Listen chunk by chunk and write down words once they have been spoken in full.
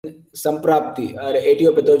samprapti or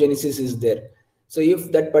etiopathogenesis is there. So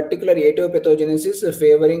if that particular etiopathogenesis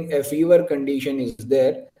favoring a fever condition is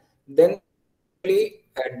there, then definitely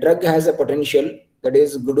a drug has a potential, that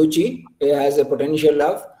is Guduchi has a potential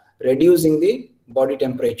of reducing the body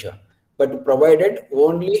temperature, but provided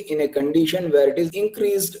only in a condition where it is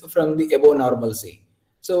increased from the above normalcy.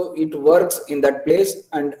 So it works in that place,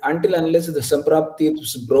 and until unless the samprapti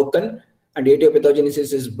is broken and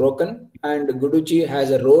etiopathogenesis is broken and Guduchi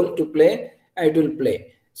has a role to play, it will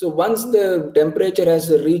play. So once the temperature has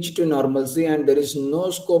reached to normalcy and there is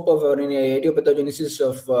no scope of any etiopathogenesis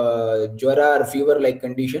of jwara or fever-like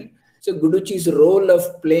condition, so Guduchi's role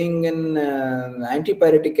of playing an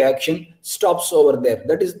antipyretic action stops over there.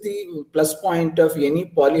 That is the plus point of any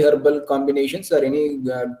polyherbal combinations or any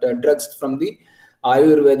drugs from the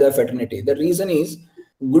Ayurveda fraternity. The reason is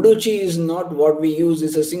Guduchi is not what we use,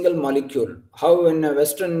 is a single molecule. How in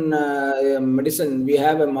Western medicine we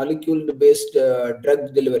have a molecule-based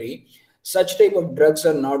drug delivery, such type of drugs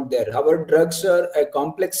are not there. Our drugs are a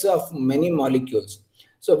complex of many molecules.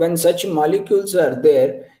 So when such molecules are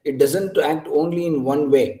there, it doesn't act only in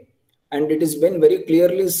one way. And it has been very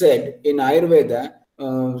clearly said in Ayurveda,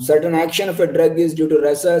 certain action of a drug is due to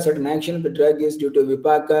rasa, certain action of a drug is due to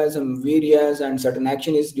vipaka, some viryas, and certain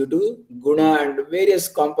action is due to guna and various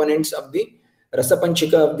components of the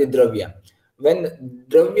rasapanchika of the dravya. When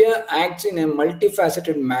dravya acts in a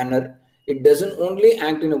multifaceted manner, it doesn't only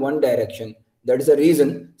act in one direction. That is the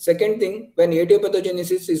reason. Second thing, when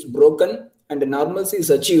etiopathogenesis is broken and normalcy is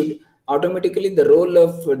achieved, automatically the role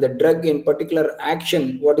of the drug in particular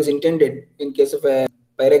action, what is intended in case of a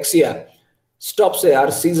pyrexia, stops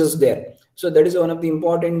or ceases there. So that is one of the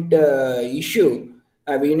important issue.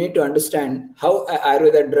 We need to understand how a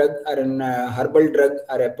Ayurveda drug or an herbal drug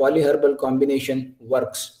or a polyherbal combination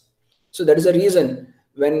works. So that is the reason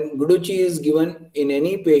when Guduchi is given in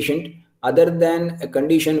any patient, other than a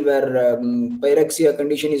condition where pyrexia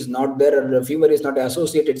condition is not there or fever is not an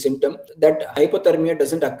associated symptom, that hypothermia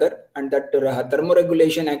doesn't occur and that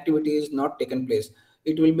thermoregulation activity is not taken place.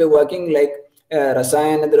 It will be working like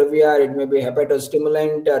rasayana dravya, or it may be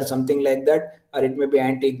hepatostimulant or something like that, or it may be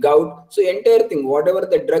anti-gout. So entire thing, whatever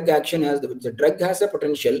the drug action has, the drug has a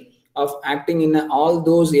potential of acting in all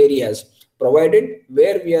those areas, provided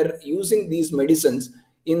where we are using these medicines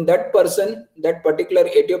in that person, that particular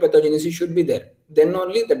etiopathogenesis should be there. Then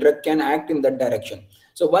only the drug can act in that direction.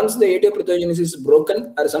 So once the etiopathogenesis is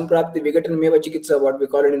broken, or samprapti vigatana meva chikitsa, what we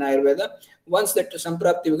call it in Ayurveda, once that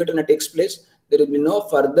samprapti vigatana takes place, there will be no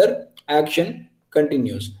further action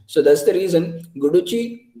continues. So that's the reason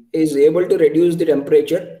Guduchi is able to reduce the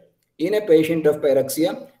temperature in a patient of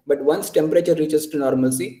pyrexia, but once temperature reaches to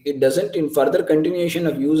normalcy, it doesn't, in further continuation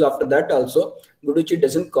of use after that also, Guduchi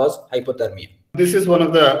doesn't cause hypothermia. This is one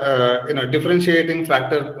of the differentiating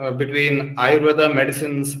factor between Ayurveda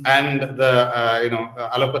medicines and the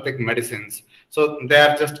allopathic medicines. So they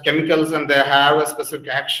are just chemicals and they have a specific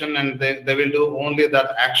action and they will do only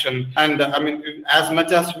that action. And I mean, as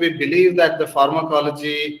much as we believe that the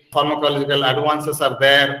pharmacological advances are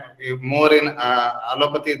there more in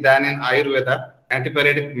allopathy than in Ayurveda,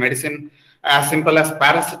 antipyretic medicine, as simple as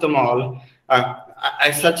paracetamol,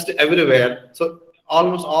 I searched everywhere. So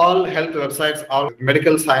almost all health websites, all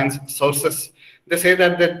medical science sources, they say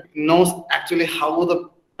that they knows actually how the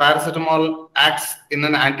paracetamol acts in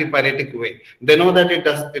an antipyretic way. They know that it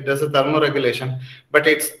does a thermoregulation, but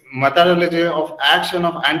its methodology of action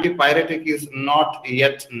of antipyretic is not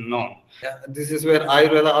yet known. This is where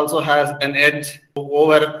Ayurveda also has an edge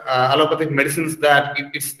over allopathic medicines, that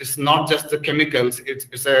it's not just the chemicals,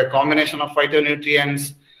 it's a combination of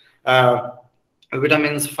phytonutrients,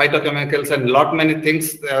 vitamins, phytochemicals, and lot many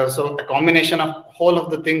things. So a combination of whole of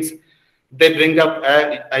the things, they bring up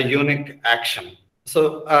a unique action.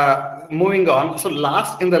 So moving on. So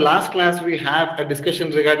in the last class, we had a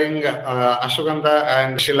discussion regarding ashwagandha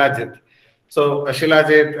and shilajit. So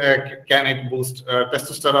shilajit, can it boost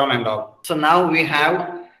testosterone and all? So now we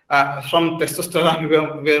have from testosterone,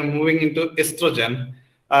 we are moving into estrogen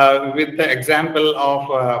with the example of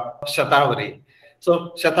Shatavari.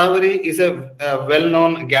 So Shatavari is a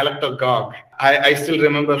well-known galactagogue. I still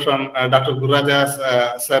remember from Dr.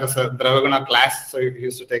 Gururaja's sir's Dravaguna class. So he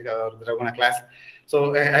used to take our Dravaguna class.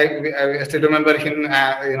 So I still remember him,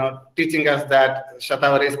 teaching us that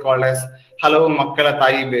Shatavari is called as Halo Makkala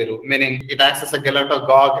Tayi Beru, meaning it acts as a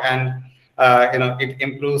galactagogue and it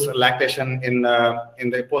improves lactation in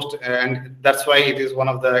the post, and that's why it is one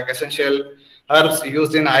of the essential herbs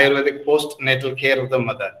used in Ayurvedic postnatal care of the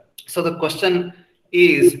mother. So the question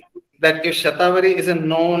is, that if Shatavari is a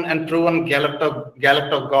known and proven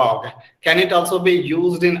galactagogue, can it also be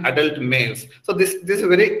used in adult males? So this is a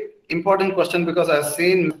very important question, because I've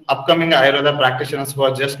seen upcoming Ayurveda practitioners who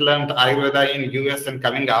have just learned Ayurveda in US and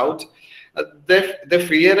coming out, they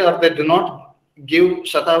fear or they do not give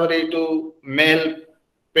Shatavari to male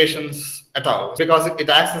patients at all, because it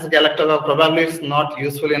acts as a galactagogue. Probably it's not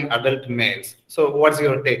useful in adult males. So what's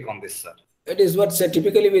your take on this, sir? It is what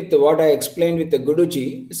typically with what I explained with the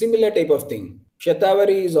Guduchi, similar type of thing.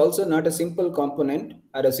 Shatavari is also not a simple component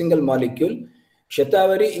or a single molecule.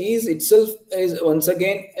 Shatavari is itself is once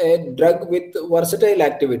again a drug with versatile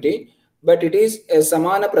activity, but it is a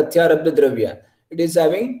samana pratyarabdha dravya. It is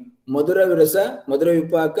having Madhura Virasa, Madhura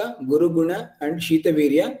Vipaka, Guru Guna, and Shita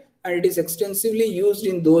Virya, and it is extensively used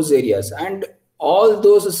in those areas. And all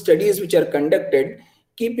those studies which are conducted,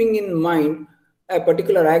 keeping in mind a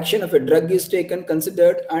particular action of a drug is taken,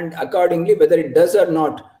 considered, and accordingly whether it does or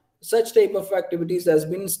not, such type of activities has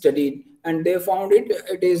been studied, and they found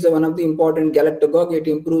it is one of the important galactagogue. It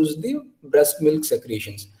improves the breast milk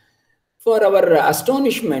secretions. For our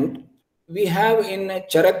astonishment, we have in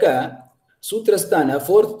Charaka Sutrasthana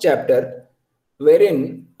 4th chapter,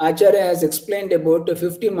 wherein Acharya has explained about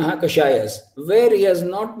 50 Mahakashayas, where he has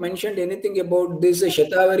not mentioned anything about this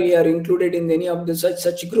Shatavari are included in any of the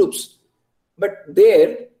such groups. But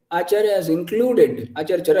there, Acharya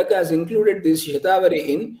Charaka has included this Shatavari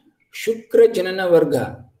in Shukra Janana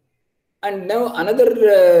Varga. And now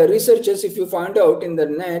another researchers, if you find out in the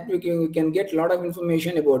net, you can get a lot of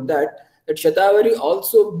information about that Shatavari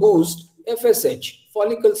also boosts FSH,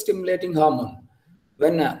 follicle stimulating hormone.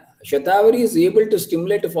 When Shatavari is able to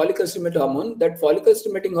stimulate a follicle stimulating hormone, that follicle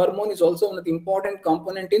stimulating hormone is also one of the important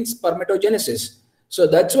component in spermatogenesis. So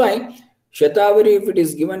that's why Shatavari, if it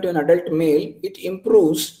is given to an adult male, it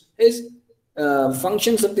improves his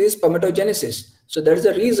functions of this spermatogenesis. So that's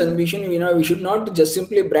the reason we should not just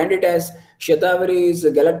simply brand it as Shatavari is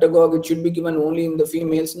a galactagogue. It should be given only in the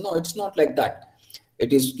females. No, it's not like that.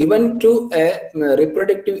 It is given to a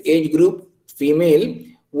reproductive age group female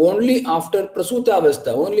only after prasuta avastha,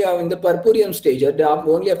 only in the purpurium stage,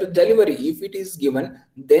 only after delivery. If it is given,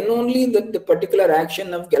 then only the particular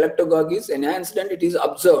action of galactagogue is enhanced and it is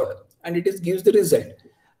observed, and it gives the result.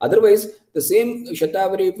 Otherwise, the same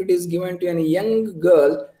Shatavari, if it is given to a young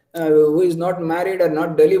girl who is not married or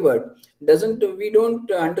not delivered, we don't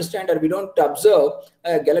understand or we don't observe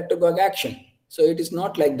a galactagogue action. So it is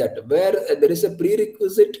not like that. Where there is a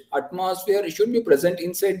prerequisite atmosphere should be present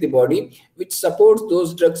inside the body, which supports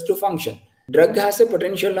those drugs to function. Drug has a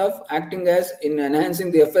potential of acting as in enhancing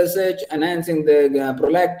the FSH, enhancing the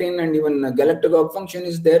prolactin, and even galactagogue function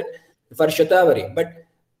is there for Shatavari. But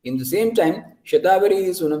in the same time, Shatavari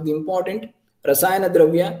is one of the important Rasayana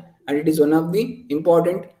Dravya, and it is one of the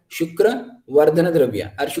important Shukra Vardhana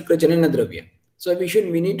Dravya or Shukra Janana Dravya. So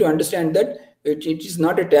we need to understand that it is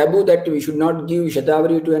not a taboo that we should not give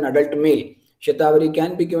Shatavari to an adult male. Shatavari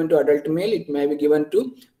can be given to adult male. It may be given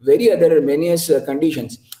to many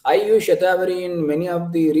conditions. I use Shatavari in many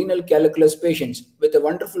of the renal calculus patients with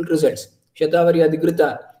wonderful results. Shatavari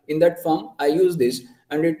Adhigrita, in that form, I use this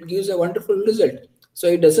and it gives a wonderful result. So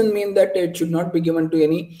it doesn't mean that it should not be given to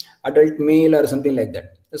any adult male or something like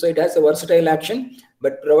that. So it has a versatile action,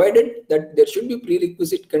 but provided that there should be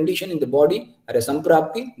prerequisite condition in the body or a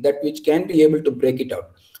samprapti that which can be able to break it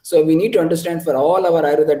out. So we need to understand for all our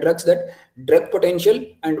Ayurveda drugs that drug potential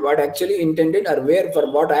and what actually intended or where for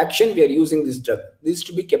what action we are using this drug. This is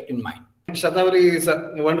to be kept in mind. Shatavari is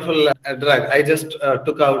a wonderful drug. I just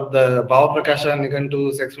took out the Bhava Prakasha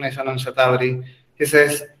Nigantu's explanation on Shatavari. He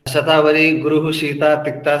says, Shatavari, Guruhu Shita,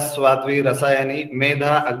 Tikta, Swadvi, Rasayani,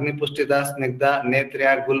 Medha, Agni Pushtida, Snigdha,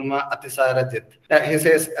 Netriya, Gulma, Atisara, Jit. He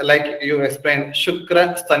says, like you explained,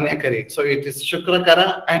 Shukra, Stanyakari. So it is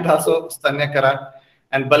Shukrakara and also Stanyakara,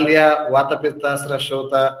 and Balya, Vatapitta,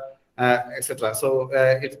 Srashota, etc. So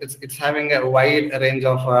it's having a wide range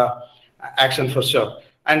of action for sure.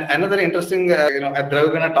 And another interesting, a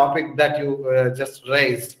Dravagana topic that you just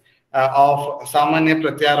raised, of Samanya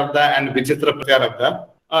Pratyarabdha and Vichitra Pratyarabdha.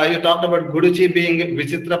 You talked about Guduchi being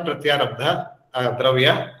Vichitra Pratyarabdha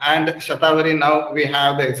Dravya, and Shatavari, now we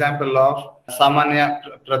have the example of Samanya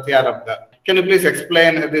Pratyarabdha. Can you please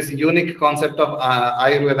explain this unique concept of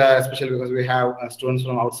Ayurveda, especially because we have students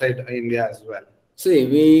from outside India as well? See,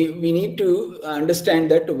 we need to understand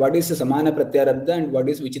that what is Samana Pratyarabdha and what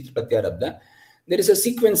is Vichitra Pratyarabdha. There is a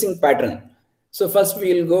sequencing pattern. So first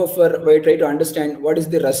we try to understand what is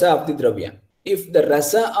the rasa of the dravya. If the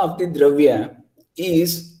rasa of the dravya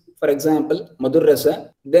is, for example, Madhur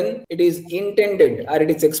rasa, then it is intended or it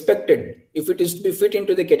is expected, if it is to be fit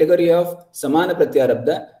into the category of Samana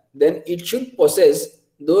Pratyarabdha, then it should possess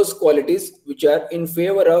those qualities which are in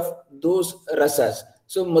favor of those rasas.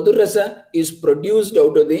 So Madhur rasa is produced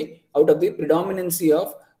out of the predominancy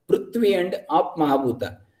of Prithvi and Ap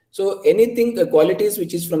Mahabhuta. So anything, qualities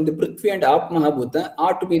which is from the Prithvi and Ap Mahabhuta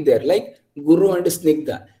are to be there, like Guru and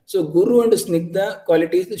Snigdha. So Guru and Snigdha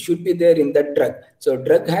qualities should be there in that drug. So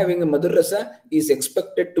drug having a Madhur rasa is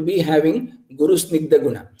expected to be having Guru Snigdha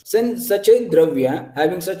guna. Since such a dravya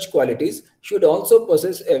having such qualities should also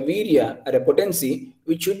possess a virya or a potency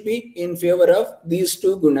which should be in favor of these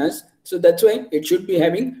two gunas. So that's why it should be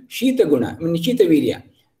having Shita guna, I mean Shita virya.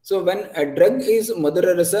 So when a drug is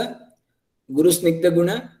Madhura rasa, Guru Snigdha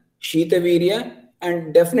guna, Shita virya,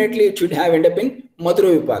 and definitely it should have end up in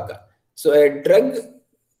Madhura vipaka. So a drug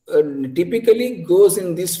typically goes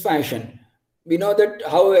in this fashion. We know that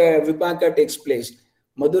how a vipaka takes place.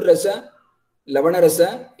 Madhur rasa, Lavana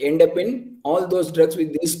rasa end up in, all those drugs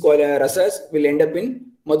with these rasas will end up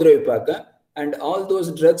in Madhura vipaka, and all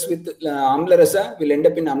those drugs with Amla rasa will end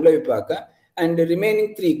up in Amla vipaka, and the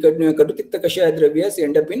remaining three Katutikta Kashaya dravyas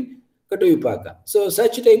end up in Katu vipaka. So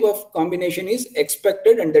such type of combination is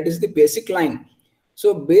expected, and that is the basic line.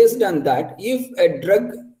 So based on that, if a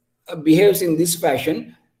drug behaves in this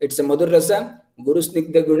fashion, it's a Madhur rasa, Guru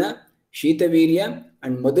Snigdha guna, Shita virya,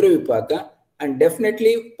 and Madhura vipaka, and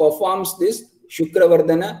definitely performs this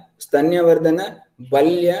Shukravardhana, Stanyavardhana,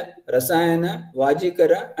 Balya, Rasayana,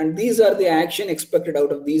 Vajikara, and these are the action expected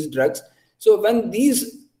out of these drugs. So when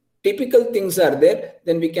these typical things are there,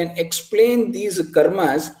 then we can explain these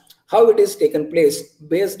karmas, how it is taken place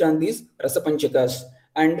based on these Rasapanchakas.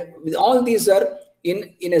 And all these are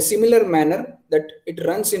in a similar manner that it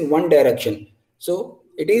runs in one direction. So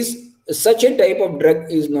it is such a type of drug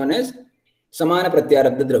is known as Samana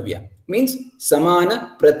Pratyarabdha Dravya. Means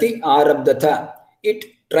Samana Prati Arabdhatha. It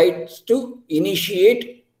tries to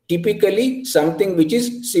initiate typically something which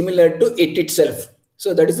is similar to it itself.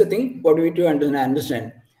 So that is the thing what we need to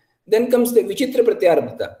understand. Then comes the Vichitra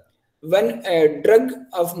Pratyarabdhatha. When a drug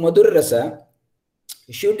of Madhur rasa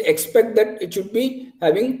should expect that it should be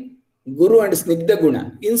having Guru and Snigdha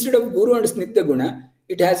guna. Instead of Guru and Snigdha guna,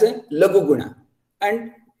 it has a Lagu guna.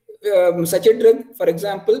 And such a drug, for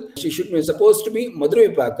example, she should be supposed to be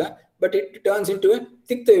Madhura vipaka, but it turns into a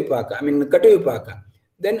Tikta vipaka, I mean Katu vipaka.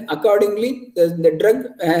 Then accordingly, the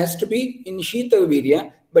drug has to be in Shita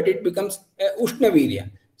virya, but it becomes Ushna virya.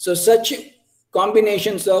 So such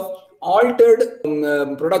combinations of altered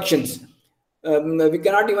productions, we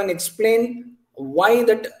cannot even explain why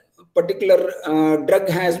that particular drug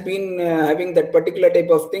has been having that particular type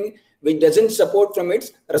of thing which doesn't support from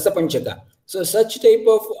its Rasapanchaka. So such type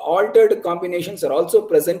of altered combinations are also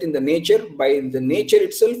present in the nature. By the nature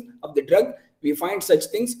itself of the drug, we find such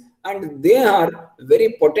things, and they are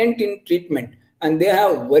very potent in treatment, and they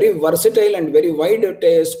have very versatile and very wide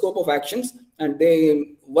scope of actions, and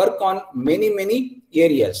they work on many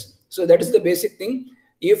areas. So that is the basic thing.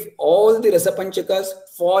 If all the Rasapanchakas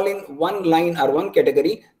fall in one line or one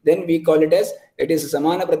category, then we call it as it is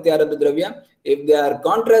Samana Pratyarabdha Dravya. If they are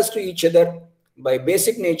contrast to each other by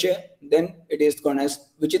basic nature, then it is known as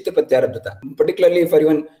Vichitra Pratyarabdhata. Particularly for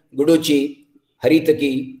even Guduchi,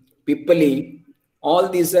 Haritaki, Pippali, all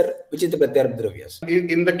these are Vichitra Pratyarabdha Dravyas.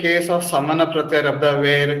 In the case of Samana Pratyarabdha,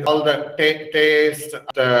 where all the taste,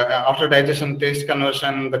 after digestion, taste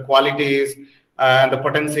conversion, the qualities, and the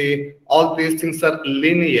potency, all these things are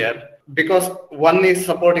linear because one is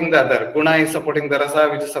supporting the other. Guna is supporting the rasa,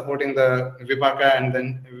 which is supporting the vipaka and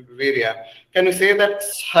then virya. Can you say that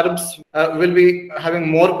herbs will be having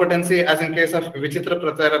more potency, as in case of Vichitra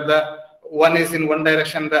Pratyarabdha, one is in one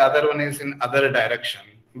direction, the other one is in other direction,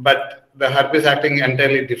 but the herb is acting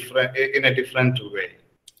entirely different, in a different way?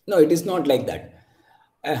 No, it is not like that.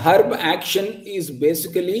 A herb action is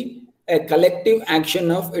basically a collective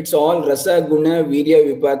action of its all rasa, guna, virya,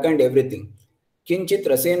 vipaka, and everything. Kinchit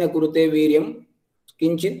rasena kurute viryam,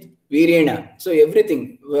 kinchit viryena. So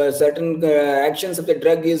everything, certain actions of the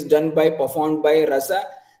drug is done by, performed by rasa,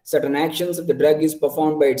 certain actions of the drug is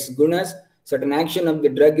performed by its gunas, certain action of the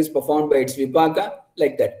drug is performed by its vipaka,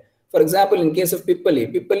 like that. For example, in case of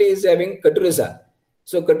Pippali, Pippali is having Katurasa.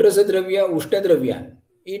 So Katurasa Dravya, Ushta Dravya.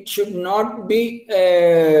 It should not be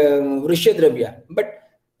Vrishya Dravya, but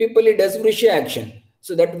Pippali does Vrishya action.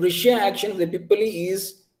 So that Vrishya action of the Pippali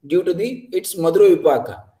is due to its Madhura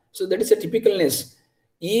vipaka. So that is a typicalness.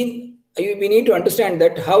 We need to understand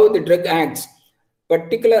that how the drug acts.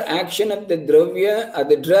 Particular action of the dravya or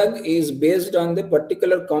the drug is based on the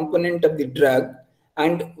particular component of the drug,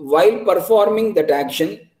 and while performing that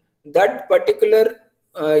action, that particular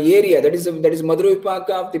area, that is Madhura vipaka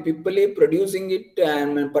of the Pippali producing it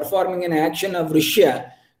and performing an action of Vrishya,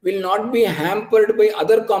 will not be hampered by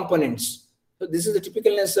other components. So this is the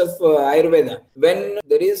typicalness of Ayurveda. When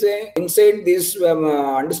there is a inside this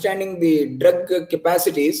understanding the drug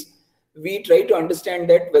capacities, we try to understand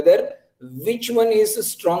that whether which one is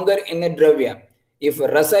stronger in a dravya. If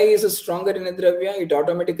rasa is stronger in a dravya, it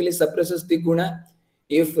automatically suppresses the guna.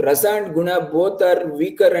 If rasa and guna both are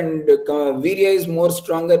weaker and virya is more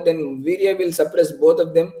stronger, then virya will suppress both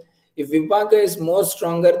of them. If vipaka is more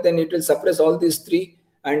stronger, then it will suppress all these three.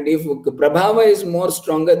 And if prabhava is more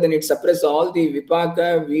stronger, then it suppresses all the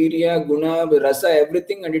vipaka, virya, guna, rasa,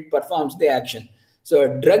 everything, and it performs the action. So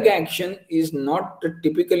a drug action is not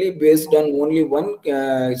typically based on only one.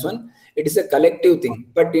 It is a collective thing.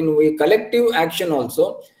 But in collective action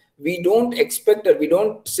also, we don't expect, or we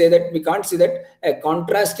don't say that, we can't see that a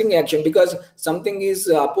contrasting action, because something is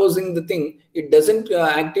opposing the thing. It doesn't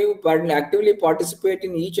actively participate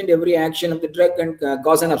in each and every action of the drug and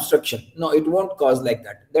cause an obstruction. No, it won't cause like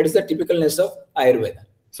that. That is the typicalness of Ayurveda.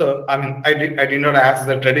 So, I mean, I did not ask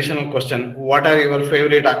the traditional question. What are your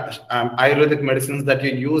favorite Ayurvedic medicines that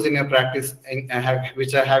you use in your practice,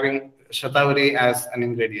 which are having Shatavari as an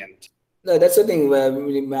ingredient? No, that's the thing.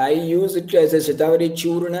 I use it as a Shatavari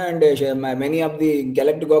Churna, and many of the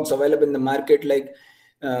galactagogues available in the market, like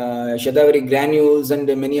Shatavari granules and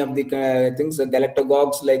many of the things,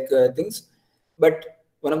 galactagogues like things. But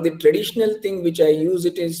one of the traditional thing which I use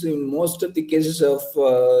it is in most of the cases of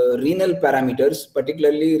renal parameters,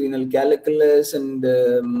 particularly renal calculus and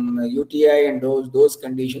UTI and those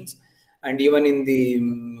conditions, and even in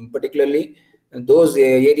the particularly those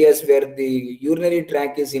areas where the urinary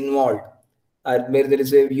tract is involved, or where there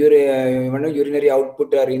is a urinary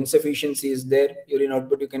output or insufficiency is there, urine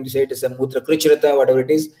output, you can say it is a mutra krichrata, whatever it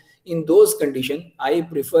is. In those conditions, I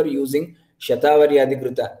prefer using Shatavari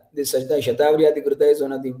Adhikruta. This Shatavari Adhikruta is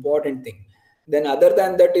one of the important thing. Then other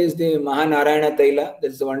than that is the Mahanarayana Taila.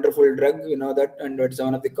 That is a wonderful drug, you know that, and it's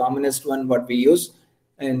one of the commonest one what we use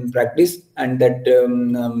in practice. And that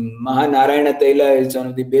Mahanarayana Taila is one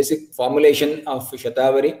of the basic formulation of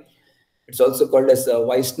Shatavari. It's also called as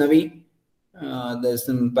Vaishnavi. There's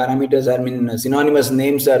some parameters, I mean synonymous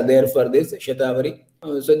names are there for this Shatavari.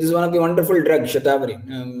 So this is one of the wonderful drugs,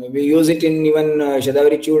 Shatavari. We use it in even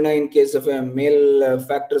Shatavari Churna in case of male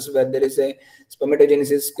factors where there is a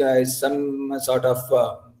spermatogenesis, some sort of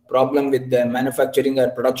problem with the manufacturing or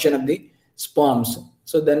production of the sperms.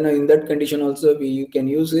 So then in that condition also you can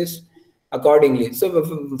use this accordingly. So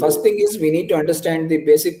first thing is we need to understand the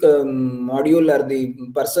basic module or the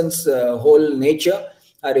person's whole nature,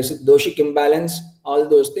 or is it doshic imbalance, all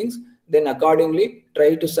those things. Then accordingly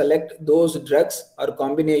try to select those drugs or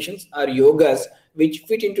combinations or yogas which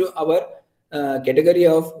fit into our category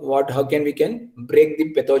of how can we break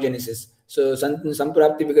the pathogenesis. So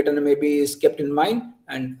Samprapti Vikatana maybe is kept in mind,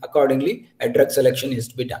 and accordingly a drug selection is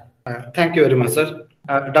to be done. Thank you very much, sir.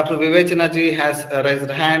 Dr. Vivechanaji has raised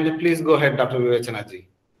her hand. Please go ahead, Dr. Vivechanaji.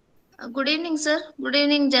 Good evening, sir. Good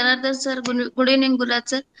evening, Janardhan sir. Good evening, Guraj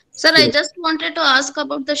sir. Sir, I just wanted to ask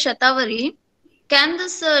about the Shatavari. Can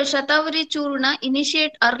this Shatavari Churna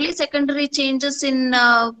initiate early secondary changes in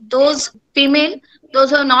those female, those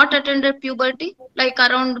who have not attended puberty, like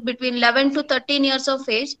around between 11 to 13 years of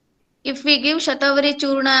age? If we give Shatavari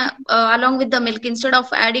Churna along with the milk instead of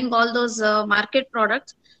adding all those market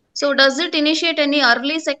products, so does it initiate any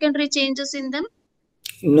early secondary changes in them?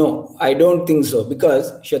 No, I don't think so,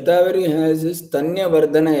 because Shatavari has this Stanya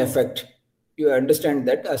Vardhana effect. You understand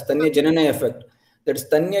that as Stanya Janana effect. That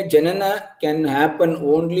Stanya Janana can happen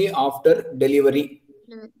only after delivery.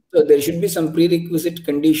 So there should be some prerequisite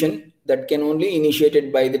condition that can only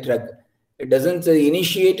initiated by the drug. It doesn't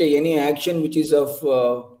initiate any action which is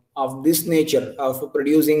of this nature, of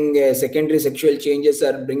producing secondary sexual changes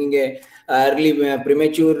or bringing a early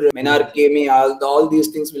premature menarche. All these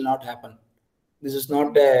things will not happen. This is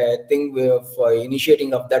not a thing for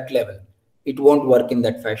initiating of that level. It won't work in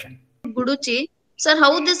that fashion. Guduchi, sir,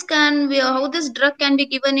 how this drug can be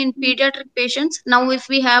given in pediatric patients? Now, if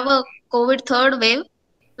we have a COVID third wave,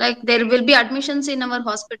 like there will be admissions in our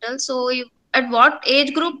hospital. So, at what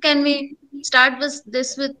age group can we start with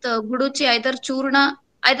this with Guduchi, either Churna,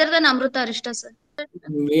 either than Amruta Arishta, sir?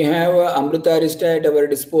 We have Amruta Arishta at our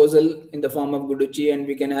disposal in the form of Guduchi, and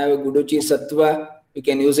we can have a Guduchi Sattva. We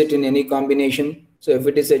can use it in any combination. So if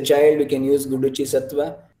it is a child, we can use Guduchi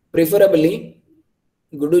Sattva. Preferably,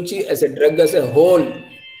 Guduchi as a drug as a whole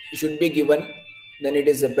should be given. Then it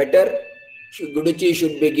is a better. Guduchi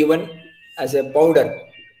should be given as a powder,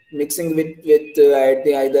 mixing with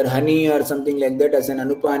either honey or something like that as an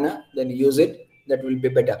anupana. Then use it. That will be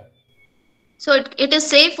better. So it is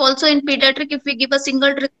safe also in pediatric if we give a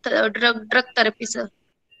single drug therapy, sir.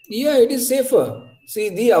 Yeah, it is safer.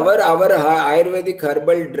 See, our Ayurvedic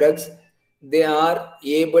herbal drugs, they are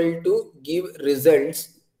able to give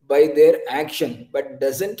results by their action, but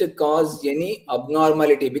doesn't cause any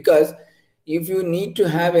abnormality. Because if you need to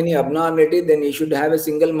have any abnormality, then you should have a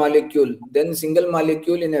single molecule, then single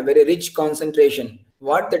molecule in a very rich concentration.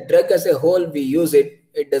 What the drug as a whole, we use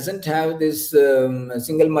it doesn't have this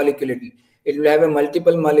single molecule. It will have a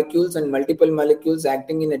multiple molecules and multiple molecules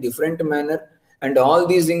acting in a different manner. And all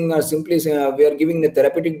these things are simply, we are giving the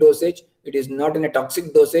therapeutic dosage. It is not in a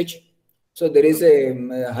toxic dosage. So there is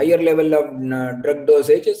a higher level of drug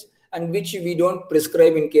dosages, and which we don't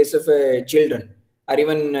prescribe in case of children or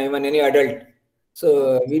even any adult.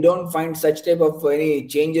 So we don't find such type of any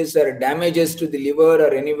changes or damages to the liver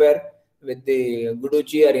or anywhere with the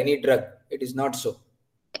Guduchi or any drug. It is not so.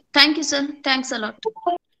 Thank you, sir. Thanks a lot.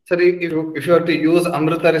 Sir, if you are to use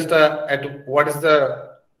Amrita Arista, at what is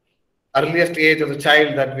the earliest age of the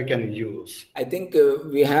child that we can use? I think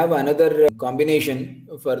we have another combination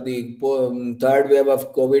for the third wave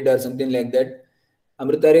of COVID or something like that.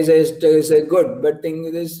 Amrita Arista is good, but thing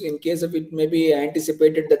is, in case of it may be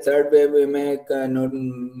anticipated the third wave, we may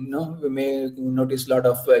we may notice a lot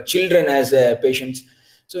of children as patients.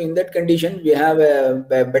 So in that condition, we have a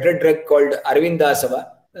better drug called Arvindasava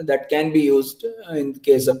that can be used in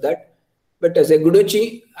case of that. But as a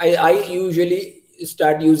Guduchi, I usually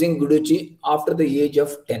start using Guduchi after the age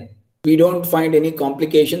of 10. We don't find any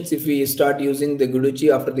complications if we start using the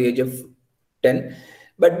Guduchi after the age of 10.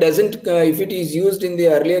 But doesn't if it is used in the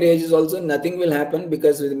earlier ages also, nothing will happen,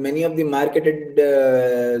 because many of the marketed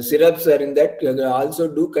syrups are in that also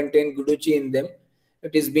do contain Guduchi in them.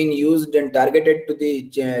 It is being used and targeted to the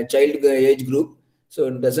child age group. So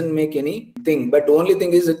it doesn't make any thing. But only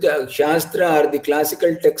thing is that Shastra or the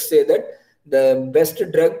classical texts say that the best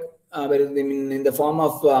drug in the form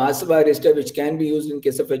of Asava Arista, which can be used in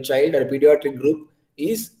case of a child or a pediatric group,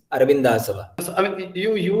 is Arvindasava. So, I mean,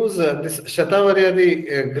 you use this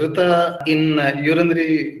Shatavariyadi Grita in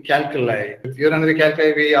urinary calculi. With urinary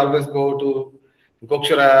calculi, we always go to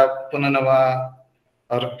Gokshara, Punanava,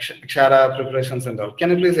 or Kshara preparations and all.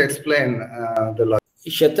 Can you please explain the logic?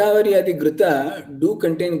 Shatavariyadi Grita do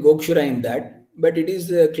contain Gokshara in that, but it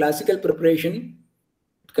is a classical preparation.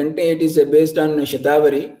 It is based on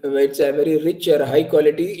Shatavari, where it's a very rich or high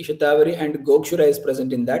quality Shatavari, and Gokshara is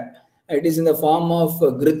present in that. It is in the form of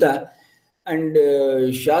Grita, and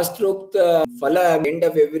Shastrokta Phala, at the end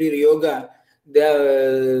of every yoga, they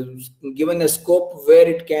have given a scope where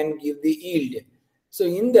it can give the yield. So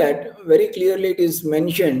in that, very clearly it is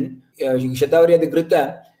mentioned, Shatavariyadi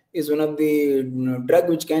Grita is one of the drug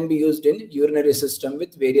which can be used in urinary system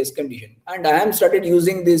with various conditions. And I am started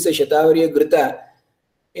using this Shatavariyadi Grita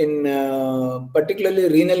in particularly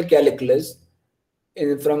renal calculus.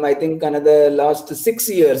 From I think another last 6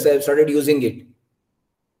 years, I have started using it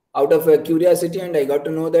out of curiosity, and I got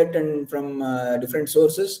to know that, and from different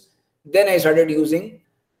sources. Then I started using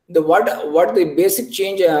the what the basic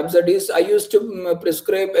change I observed is, I used to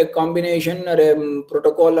prescribe a combination or a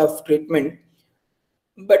protocol of treatment,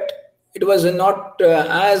 but it was not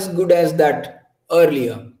as good as that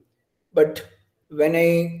earlier. But when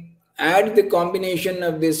I add the combination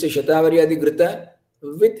of this Shatavariyadi Grita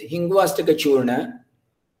with Hingvastaka Churna,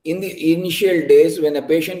 in the initial days when a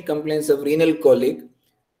patient complains of renal colic,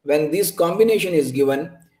 when this combination is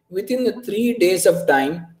given, within the 3 days of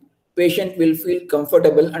time, patient will feel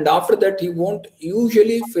comfortable, and after that he won't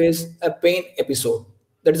usually face a pain episode.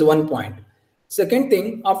 That is one point. Second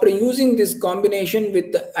thing, after using this combination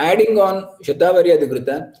with adding on Shatavariyadi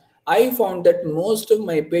Grita, I found that most of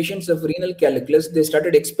my patients of renal calculus, they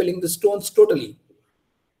started expelling the stones totally.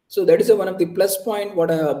 So that is one of the plus point. What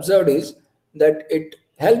I have observed is that it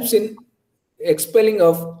helps in expelling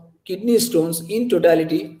of kidney stones in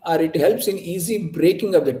totality, or it helps in easy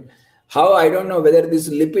breaking of it. How, I don't know whether this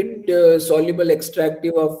lipid soluble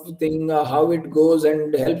extractive of thing, how it goes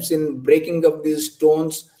and helps in breaking of these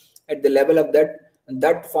stones at the level of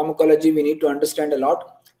that pharmacology we need to understand a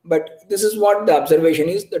lot. But this is what the observation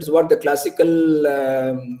is. That's what the classical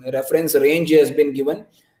reference range has been given,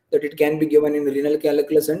 that it can be given in renal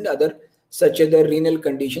calculus and other such other renal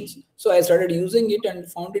conditions. So I started using it and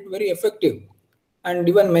found it very effective. And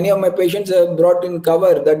even many of my patients have brought in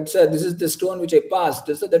cover that this is the stone which I passed.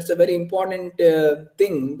 So that's a very important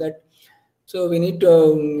thing, that so we need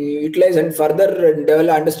to utilize and further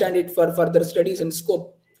develop, understand it for further studies and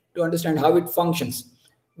scope to understand how it functions.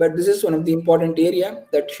 But this is one of the important area,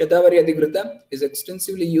 that Shatavariyadi Grita is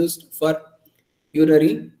extensively used for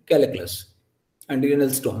urinary calculus and renal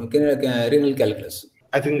stone, renal calculus.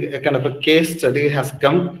 I think a kind of a case study has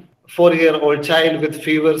come. 4-year-old child with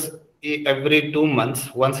fevers every 2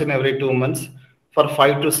 months, once in every 2 months, for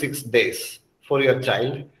 5 to 6 days. 4-year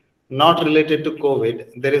child. not related to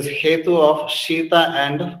COVID. There is hetu of Shita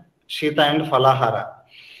and Falahara.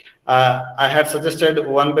 I had suggested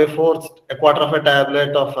 1/4, a quarter of a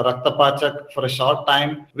tablet of Raktapachak for a short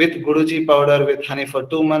time with Guduchi powder with honey for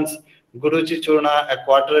 2 months. Guduchi Churna, a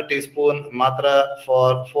quarter teaspoon matra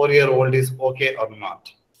for 4-year-old is okay or not?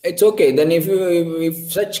 It's okay. Then if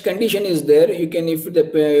such condition is there, you can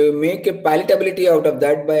make a palatability out of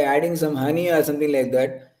that by adding some honey or something like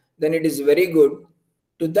that, then it is very good.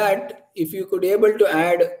 To that, if you could able to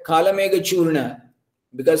add Kalamega Churna,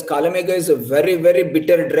 because Kalamega is a very, very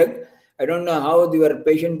bitter drug. I don't know how your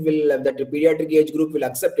patient will, that pediatric age group will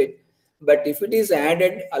accept it. But if it is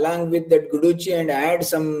added along with that Guduchi and add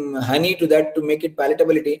some honey to that to make it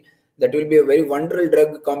palatability, that will be a very wonderful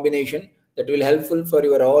drug combination that will helpful for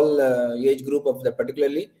your all age group of the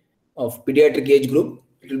particularly of pediatric age group.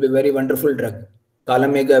 It will be a very wonderful drug.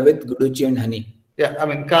 Kalamega with Guduchi and honey. Yeah, I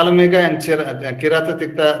mean, Kalamega and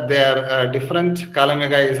Kirathatikta, they are different.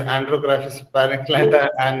 Kalamega is Andrographis paniculata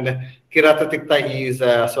and Kirathatikta is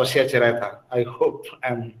Socia cerata. I hope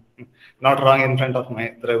I'm not wrong in front of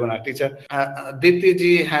my Draguna teacher. Dipti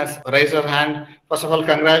ji has raised her hand. First of all,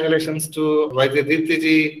 congratulations to Vaidya Dipti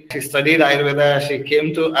ji. She studied Ayurveda. She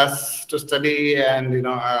came to us to study, and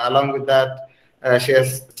along with that, she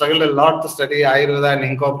has struggled a lot to study Ayurveda and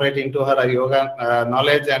incorporate into her yoga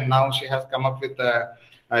knowledge, and now she has come up with a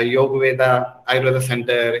Yogaveda Ayurveda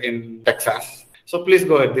Center in Texas. So please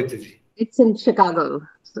go ahead, Dipti ji. It's in Chicago,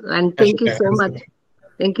 and thank you so much.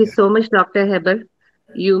 Thank you so much, Dr. Heber.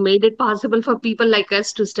 You made it possible for people like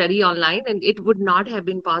us to study online, and it would not have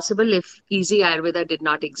been possible if Easy Ayurveda did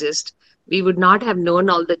not exist. We would not have known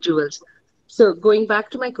all the jewels. So going back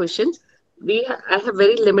to my question, I have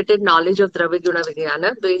very limited knowledge of Dravya Guna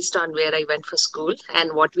Vigyana based on where I went for school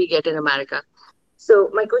and what we get in America. So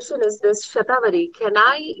my question is this, Shatavari, can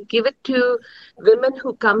I give it to women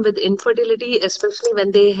who come with infertility, especially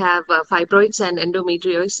when they have fibroids and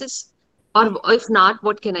endometriosis? Or if not,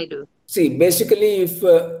 what can I do? See, basically, if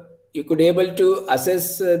you could able to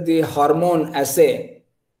assess the hormone assay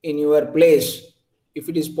in your place, if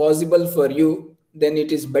it is possible for you, then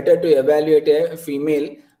it is better to evaluate a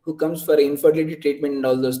female who comes for infertility treatment and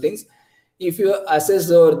all those things. If you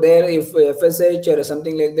assess over there, if FSH or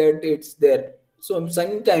something like that, it's there. So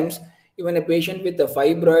sometimes even a patient with a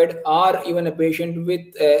fibroid or even a patient with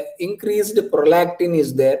increased prolactin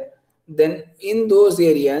is there, then in those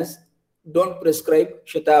areas, don't prescribe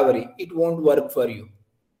Shatavari. It won't work for you.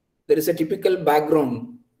 There is a typical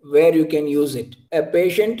background where you can use it. A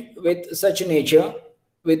patient with such nature,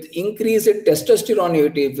 with increased testosterone,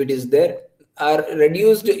 if it is there, or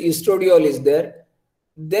reduced estradiol is there,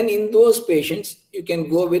 then in those patients, you can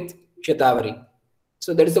go with Shatavari.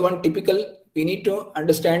 So that is the one typical. We need to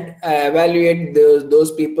understand, evaluate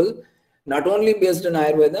those people, not only based on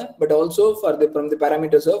Ayurveda, but also from the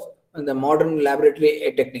parameters of the modern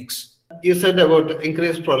laboratory techniques. You said about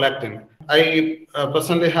increased prolactin. I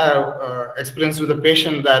personally have experience with a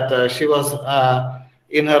patient that she was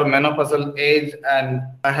in her menopausal age, and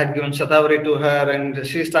I had given Shatavari to her, and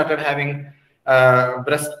she started having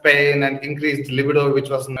breast pain and increased libido, which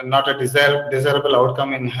was not a desirable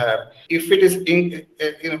outcome in her. If it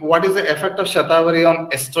is, what is the effect of Shatavari on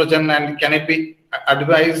estrogen, and can it be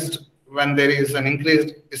advised when there is an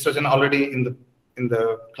increased estrogen already in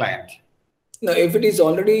the client? No, if it is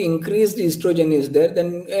already increased estrogen is there,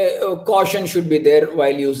 then caution should be there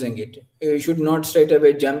while using it. You should not straight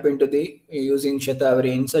away jump into the using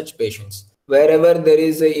Shatavari in such patients. Wherever there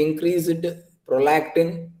is a increased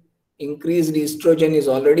prolactin, increased estrogen is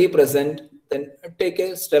already present, then take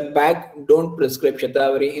a step back. Don't prescribe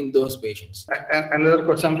Shatavari in those patients. Another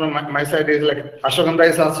question from my side is like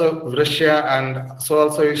Ashwagandha is also Vrishya, and so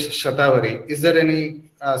also is Shatavari. Is there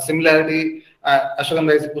any similarity?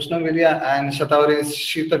 Ashwagandha is Ushnavirya and Shatavari is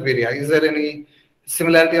Shitavirya. Is there any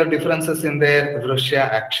similarity or differences in their Vrishya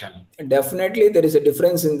action? Definitely, there is a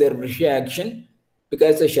difference in their Vrishya action,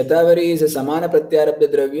 because the Shatavari is a Samana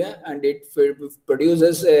Pratyarabdha Dravya, and it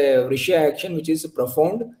produces a Vrishya action which is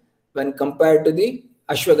profound when compared to the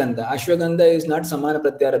Ashwagandha. Ashwagandha is not Samana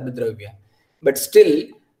Pratyarabdha Dravya, but still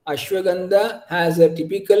Ashwagandha has a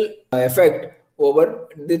typical effect over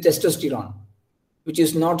the testosterone, which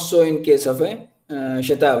is not so in case of a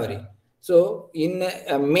Shatavari. So in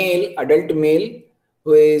a male, adult male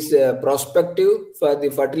who is prospective for the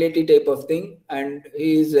fertility type of thing, and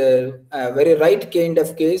he is a very right kind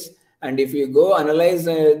of case, and if you go analyze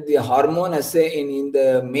the hormone assay in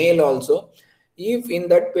the male also, if in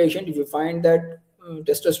that patient, if you find that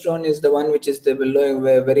testosterone is the one which is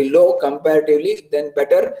very low comparatively, then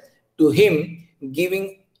better to him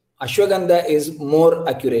giving Ashwagandha is more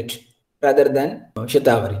accurate. rather than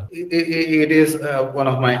Shatavari. It is one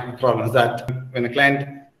of my problems that when a client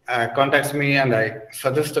contacts me and I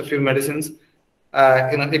suggest a few medicines,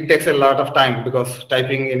 it takes a lot of time because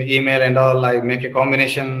typing in email and all, I make a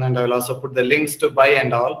combination and I will also put the links to buy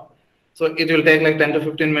and all. So it will take like 10 to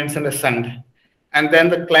 15 minutes and I send. And then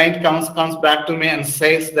the client comes back to me and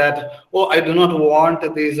says that, oh, I do not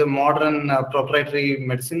want these modern proprietary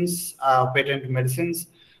medicines, patent medicines.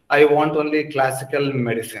 I want only classical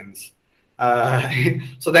medicines.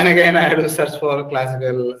 So then again, I had to search for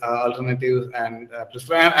classical alternatives and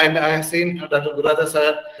prescribe. And I have seen Dr. Gururatha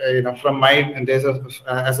sir, from my days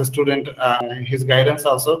as a student, his guidance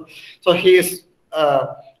also. So he's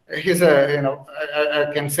a,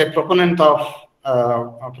 I can say, proponent of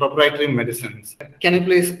proprietary medicines. Can you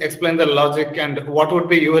please explain the logic and what would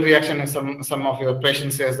be your reaction if some of your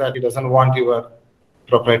patient says that he doesn't want your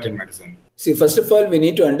proprietary medicine? See, first of all, we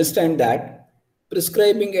need to understand that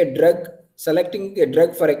prescribing a drug, selecting a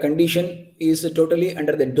drug for a condition is totally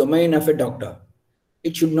under the domain of a doctor.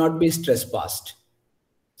 It should not be trespassed.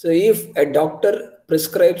 So if a doctor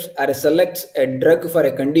prescribes or selects a drug for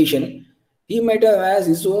a condition, he might have has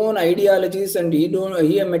his own ideologies and he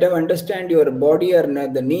might have understand your body or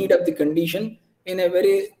the need of the condition in a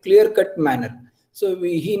very clear-cut manner. So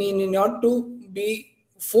he need not to be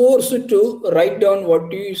forced to write down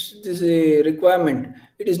what is this requirement.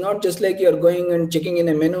 It is not just like you are going and checking in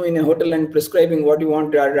a menu in a hotel and prescribing what you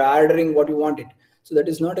want or ordering what you wanted. So that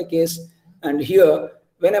is not a case. And here,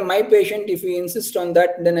 when my patient, if he insists on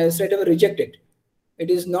that, then I straight away reject it. It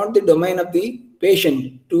is not the domain of the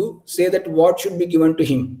patient to say that what should be given to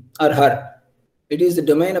him or her. It is the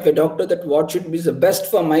domain of a doctor that what should be the best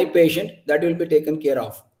for my patient, that will be taken care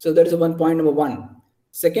of. So that is point number one.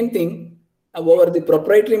 Second thing, over the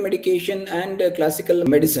proprietary medication and classical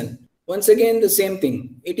medicine. Once again, the same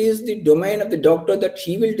thing. It is the domain of the doctor that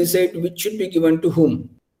he will decide which should be given to whom.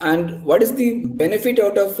 And what is the benefit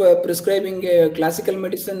out of prescribing a classical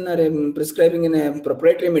medicine or prescribing in a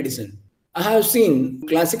proprietary medicine? I have seen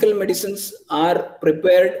classical medicines are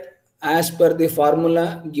prepared as per the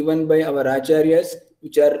formula given by our acharyas,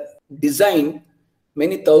 which are designed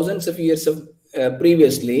many thousands of years of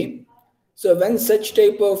previously. So when such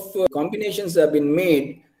type of combinations have been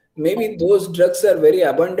made, maybe those drugs are very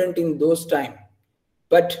abundant in those time.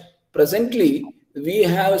 But presently, we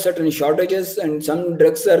have certain shortages and some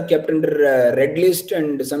drugs are kept under red list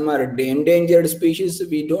and some are endangered species.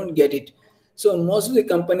 We don't get it. So most of the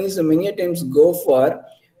companies many times go for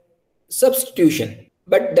substitution,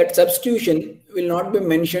 but that substitution will not be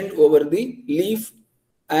mentioned over the leaf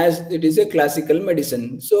as it is a classical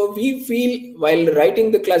medicine. So we feel while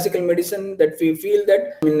writing the classical medicine that we feel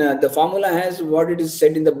that the formula has what it is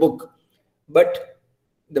said in the book, but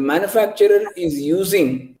the manufacturer is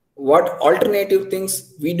using what alternative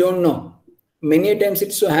things we don't know. Many times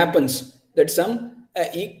it so happens that some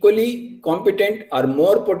equally competent or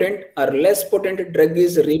more potent or less potent drug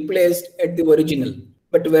is replaced at the original.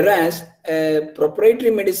 But whereas a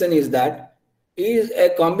proprietary medicine is a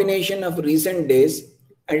combination of recent days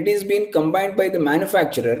and it is being combined by the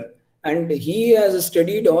manufacturer and he has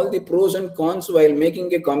studied all the pros and cons while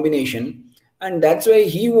making a combination, and that's why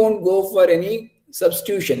he won't go for any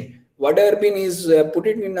substitution. Whatever been is put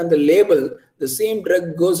it in on the label, the same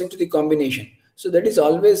drug goes into the combination. So that is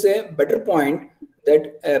always a better point,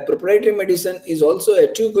 that proprietary medicine is also a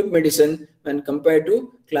too good medicine when compared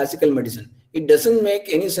to classical medicine. It doesn't make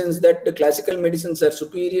any sense that the classical medicines are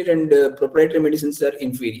superior and proprietary medicines are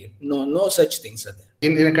inferior. No such things are there.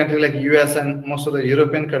 In a country like US and most of the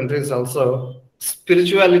European countries also,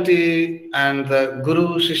 spirituality and the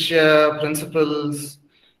Guru Shishya principles,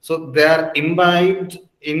 so they are imbibed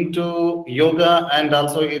into yoga, and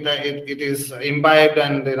also it is imbibed,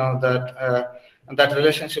 and that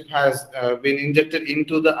relationship has been injected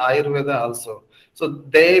into the Ayurveda also. So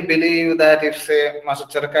they believe that if, say, Master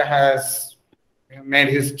Charaka has made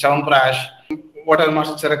his Chawanprash, whatever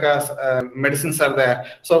Master Charaka's medicines are there,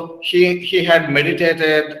 so he had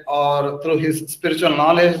meditated, or through his spiritual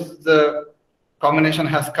knowledge, the combination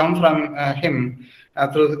has come from him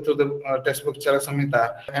through the textbook Charaka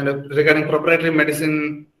Samhita. And regarding proprietary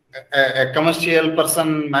medicine, a commercial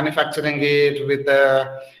person manufacturing it with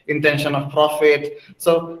the intention of profit.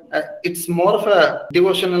 So it's more of a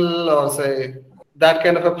devotional, or say, that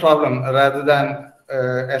kind of a problem rather than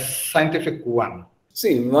a scientific one.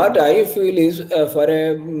 See, what I feel is for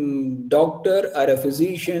a doctor or a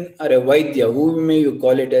physician or a Vaidya, who may you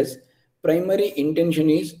call it as, primary intention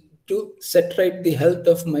is to set right the health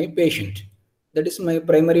of my patient. That is my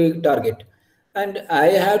primary target. And I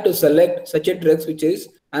have to select such a drugs which is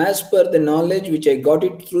as per the knowledge which I got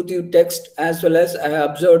it through the text, as well as I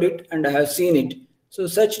have observed it and I have seen it. So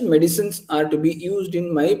such medicines are to be used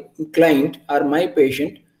in my client or my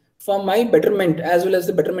patient for my betterment as well as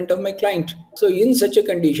the betterment of my client. So in such a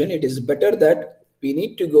condition, it is better that we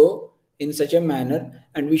need to go in such a manner,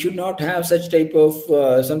 and we should not have such type of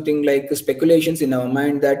something like speculations in our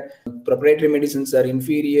mind that proprietary medicines are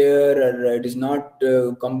inferior, or it is not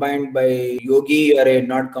combined by yogi, or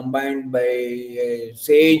not combined by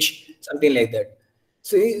sage, something like that.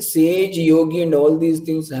 See, sage, yogi, and all these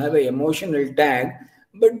things have an emotional tag,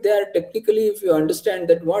 but they are technically, if you understand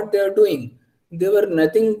that what they are doing, they were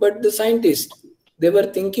nothing but the scientists. They were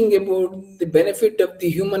thinking about the benefit of the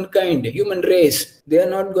humankind, human race. They are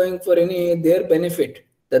not going for any their benefit.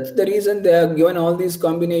 That's the reason they have given all these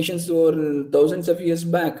combinations over thousands of years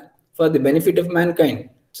back for the benefit of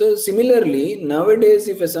mankind. So similarly, nowadays,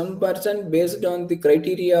 if some person, based on the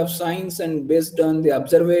criteria of science and based on the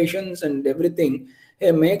observations and everything,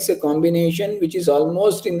 makes a combination which is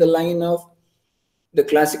almost in the line of the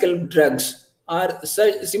classical drugs or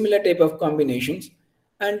such similar type of combinations,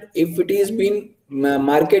 and if it is been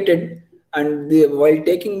marketed, and while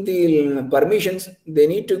taking the permissions, they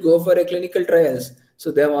need to go for a clinical trials.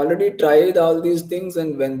 So they have already tried all these things,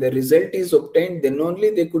 and when the result is obtained, then only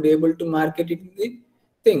they could able to market it the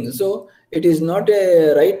thing. So it is not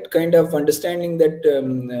a right kind of understanding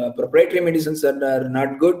that proprietary medicines are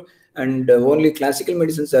not good and only classical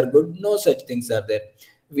medicines are good. No such things are there.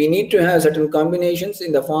 We need to have certain combinations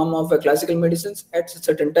in the form of classical medicines at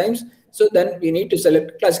certain times. So then we need to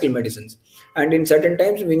select classical medicines. And in certain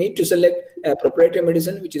times, we need to select a proprietary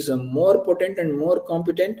medicine, which is a more potent and more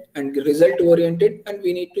competent and result oriented, and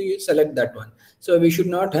we need to select that one. So we should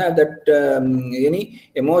not have that any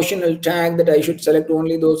emotional tag that I should select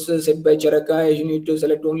only those said by Charaka, I need to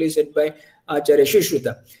select only said by Acharya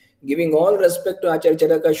Shushruta. Giving all respect to Acharya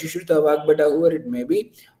Charaka, Shushruta, Vagbhata, whoever it may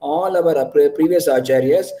be, all our previous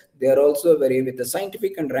acharyas, they are also very with a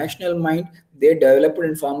scientific and rational mind. They developed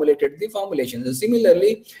and formulated the formulations.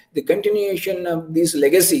 Similarly, the continuation of this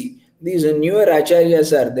legacy, these newer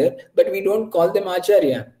acharyas are there, but we don't call them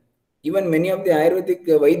acharya. Even many of the Ayurvedic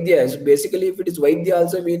Vaidyas, basically, if it is Vaidya,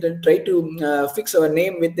 also we try to fix our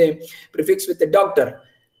name with the prefix with the doctor.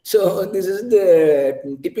 So this is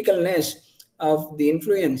the typicalness of the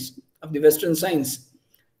influence of the Western science.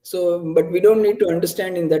 So, but we don't need to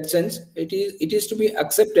understand in that sense. It is to be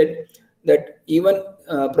accepted that even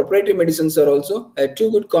proprietary medicines are also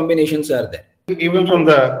two good combinations are there. Even from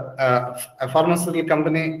the pharmaceutical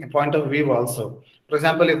company point of view also. For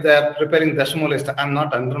example, if they are preparing Dashmolist, I'm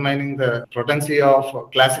not undermining the potency of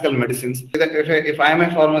classical medicines. If I am a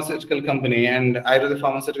pharmaceutical company and I do the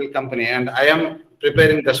pharmaceutical company and I am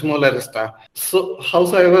preparing Dashmolarista, so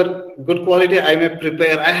howsoever good quality I may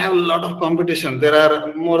prepare, I have a lot of competition. There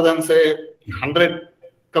are more than say 100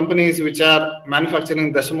 companies which are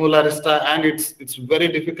manufacturing Dashmolarista, and it's very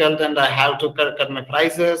difficult, and I have to cut my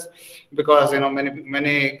prices because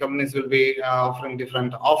many companies will be offering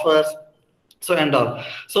different offers. So and all.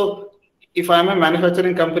 So if I'm a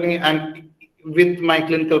manufacturing company and with my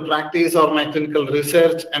clinical practice or my clinical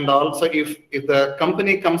research, and also if the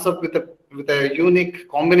company comes up with a unique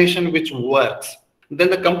combination which works,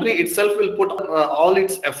 then the company itself will put all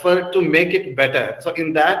its effort to make it better. So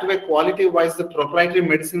in that way, quality wise, the proprietary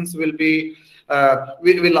medicines will be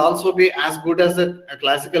will also be as good as the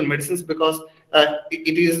classical medicines, because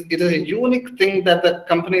it is a unique thing that the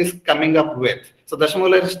company is coming up with. So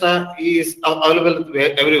Dashmolarista is available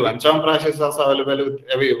with everyone. Chyawanprash is also available with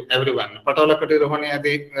everyone. Patolakati Rohani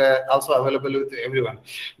Adi also available with everyone.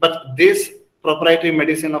 But this proprietary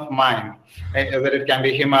medicine of mine, whether it can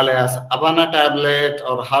be Himalayas, Avana tablet,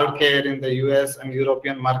 or Hard Care in the US and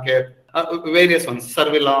European market, various ones,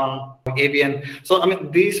 Servilon, Avian. So, I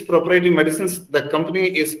mean, these proprietary medicines, the company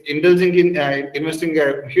is indulging in, investing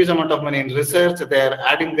a huge amount of money in research. They are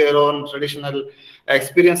adding their own traditional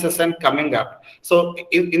experiences and coming up. So,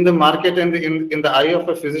 in the market and in the eye of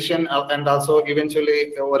a physician, and also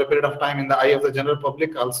eventually over a period of time in the eye of the general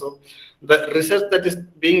public also, the research that is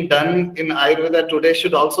being done in Ayurveda today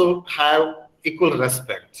should also have equal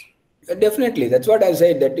respect. Definitely, that's what I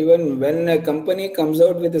said, that even when a company comes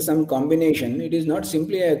out with some combination, it is not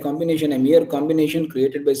simply a combination, a mere combination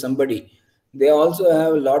created by somebody. They also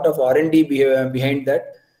have a lot of R&D behind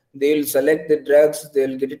that. They'll select the drugs,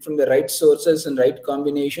 they'll get it from the right sources and right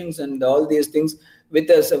combinations and all these things with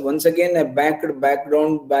us. Once again, a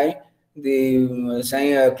background by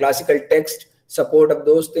the classical text, support of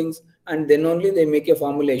those things, and then only they make a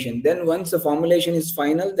formulation. Then once the formulation is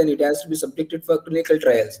final, then it has to be subjected for clinical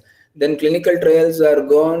trials. then clinical trials are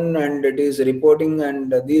gone and it is reporting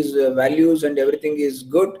and these values and everything is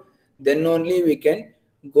good, then only we can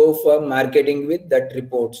go for marketing with that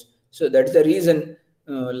reports. So that's the reason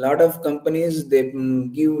a lot of companies, they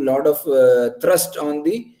give a lot of thrust on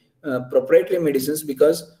the proprietary medicines,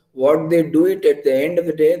 because what they do it at the end of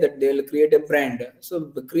the day, that they'll create a brand.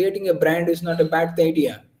 So creating a brand is not a bad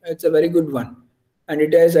idea. It's a very good one. And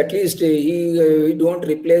it has at least, he don't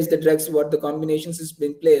replace the drugs what the combinations has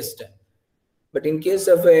been placed. But in case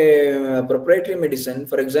of a proprietary medicine,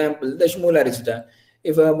 for example, Dashmula Arista,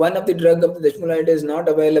 if one of the drug of the Dashmula is not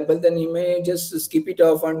available, then you may just skip it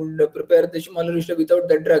off and prepare Dashmula Arista without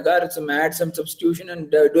the drug, or add some substitution and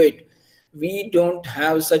do it. We don't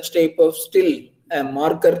have such type of still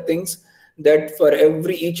marker things that for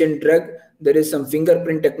each and drug there is some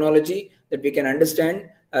fingerprint technology that we can understand,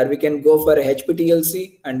 or we can go for a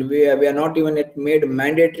HPTLC, and we are not even made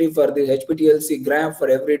mandatory for the HPTLC graph for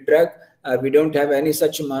every drug. We don't have any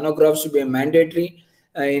such monographs to be mandatory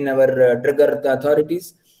in our drug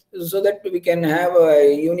authorities, so that we can have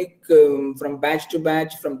a unique from batch to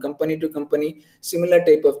batch, from company to company, similar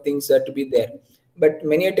type of things are to be there. But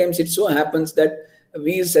many a times it so happens that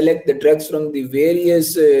we select the drugs from the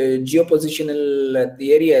various geopositional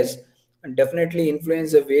areas, and definitely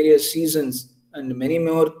influence the various seasons and many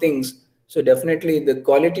more things. So definitely the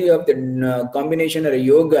quality of the combination or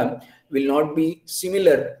yoga will not be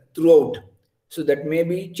similar throughout. So that may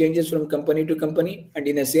be changes from company to company, and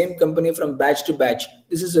in the same company from batch to batch.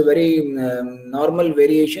 This is a very normal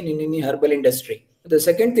variation in any herbal industry. The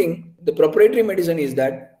second thing, the proprietary medicine, is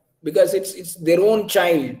that because it's their own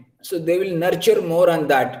child, so they will nurture more on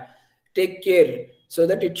that, take care so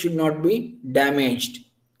that it should not be damaged.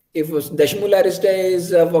 If Dashmula Arista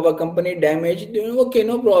is of our company damaged, okay,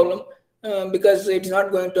 no problem, because it's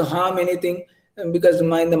not going to harm anything. Because in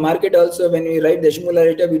the market also, when we write Dashmula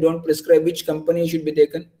Arista, we don't prescribe which company should be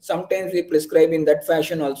taken. Sometimes we prescribe in that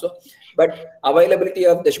fashion also. But availability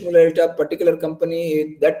of Dashmula Arista, particular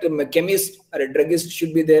company, that chemist or a druggist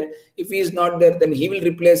should be there. If he is not there, then he will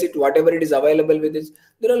replace it, whatever it is available with this.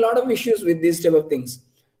 There are a lot of issues with these type of things.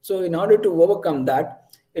 So in order to overcome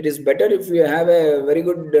that, it is better if we have a very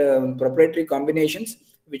good proprietary combinations,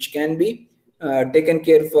 which can be taken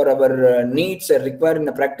care for our needs or required in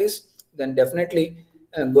the practice. Then definitely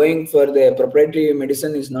going for the proprietary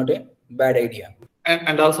medicine is not a bad idea.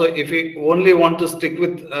 And also, if we only want to stick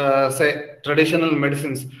with, say, traditional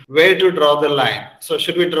medicines, where to draw the line? So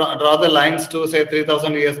should we draw the lines to, say,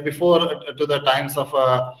 3,000 years before, to the times of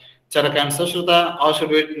Charaka and Sushruta, or should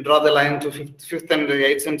we draw the line to 5th and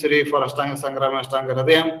 8th century for Ashtanga Sangrama, Ashtanga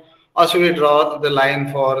Hridayam, or should we draw the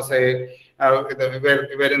line for, say,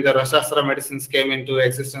 wherein the Rasastra medicines came into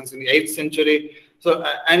existence in the 8th century? So,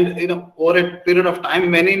 and over a period of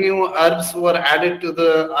time, many new herbs were added to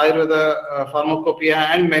the Ayurveda pharmacopoeia,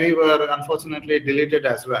 and many were unfortunately deleted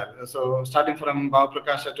as well. So, starting from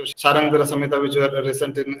Bhavaprakasha to Sharangara Samhita, which were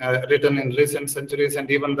written in recent centuries,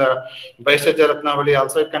 and even the Vaishya Ratnavali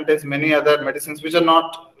also, it contains many other medicines which are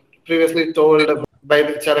not previously told by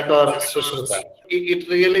the Charaka or Sushruta. It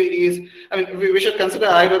really is. I mean, we should consider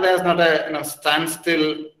Ayurveda as not a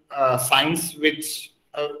standstill science which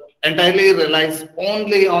entirely relies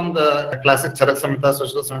only on the classic Charaka Samhita,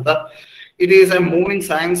 Sushruta Samhita. It is a moving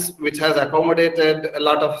science which has accommodated a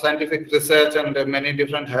lot of scientific research and many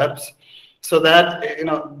different herbs. So that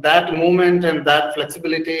that movement and that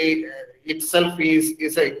flexibility itself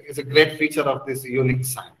is a great feature of this unique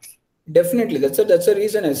science. Definitely, that's a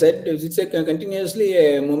reason I said it's a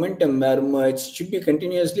continuously a momentum. It should be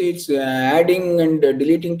continuously. It's adding and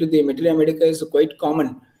deleting to the materia medica is quite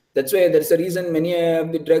common. That's why there's a reason many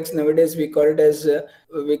of the drugs nowadays we call it as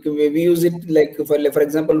we use it like for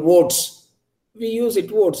example oats. We use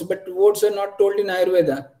it oats, but oats are not told in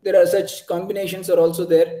Ayurveda. There are such combinations are also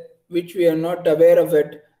there which we are not aware of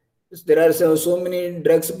it. There are so many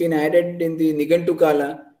drugs been added in the Nigantu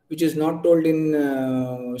Kala, which is not told in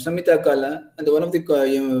Samhita Kala, and one of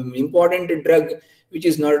the important drug which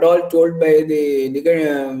is not at all told by the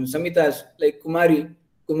Samhitas like Kumari.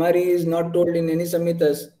 Kumari is not told in any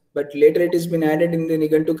Samhitas, but later it has been added in the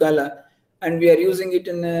Nigantu Kala, and we are using it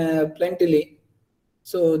in plentifully.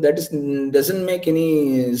 So that doesn't make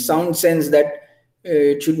any sound sense that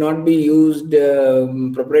it should not be used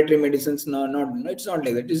proprietary medicines. No, it's not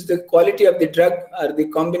like that. It's the quality of the drug or the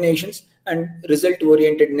combinations, and result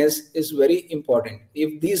orientedness is very important.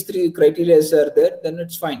 If these three criteria are there, then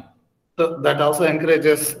it's fine. So that also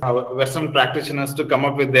encourages our Western practitioners to come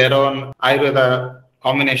up with their own Ayurveda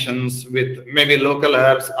combinations with maybe local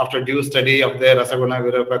herbs after due study of their Rasaguna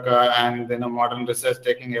Virupaka and modern research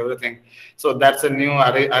taking everything. So that's a new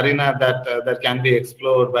arena that can be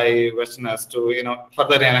explored by Westerners to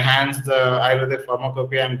further enhance the Ayurvedic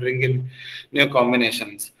pharmacopoeia and bring in new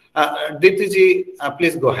combinations. Dipti,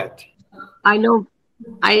 please go ahead. I know.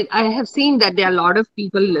 I have seen that there are a lot of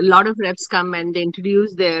people, a lot of reps come and they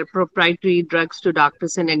introduce their proprietary drugs to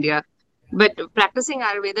doctors in India. But practicing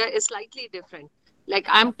Ayurveda is slightly different. Like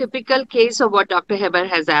I'm typical case of what Dr. Heber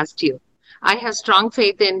has asked you. I have strong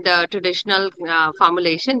faith in the traditional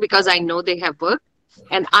formulation because I know they have worked.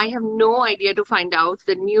 And I have no idea to find out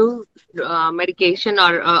the new medication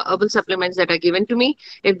or herbal supplements that are given to me,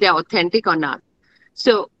 if they're authentic or not.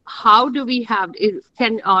 So how do we have,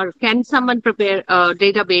 can someone prepare a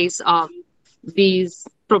database of these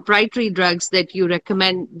proprietary drugs that you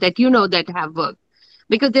recommend, that that have worked?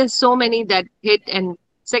 Because there's so many that hit. And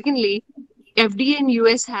secondly, FDA and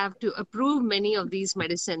US have to approve many of these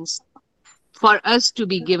medicines for us to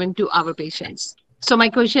be given to our patients. So my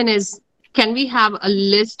question is, can we have a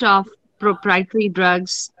list of proprietary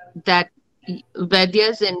drugs that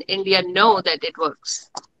Vaidyas in India know that it works?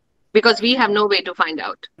 Because we have no way to find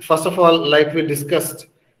out. First of all, like we discussed,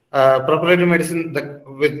 proprietary medicine,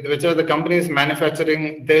 whichever the company is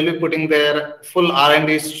manufacturing, they'll be putting their full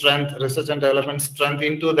R&D strength, research and development strength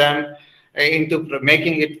into them, into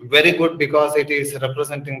making it very good because it is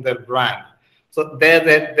representing their brand. So that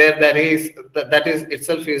is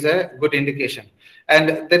itself is a good indication.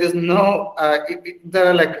 And there is no, there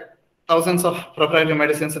are like thousands of proprietary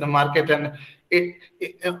medicines in the market, and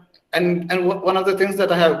one of the things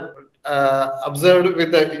that I have observed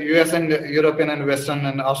with the US and European and Western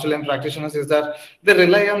and Australian practitioners is that they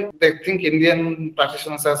think Indian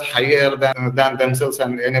practitioners as higher than themselves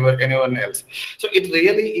and anyone else. So it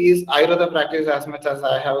really is Ayurveda practice, as much as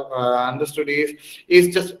I have understood,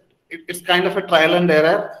 is just it's kind of a trial and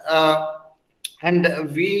error. And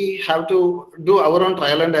we have to do our own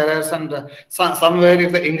trial and errors, and somewhere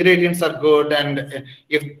if the ingredients are good and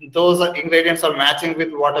if those ingredients are matching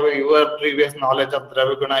with whatever your previous knowledge of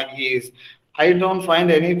Dravaguna is, I don't find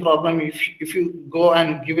any problem if you go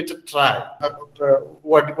and give it a try.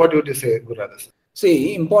 What would you say, Gurudas?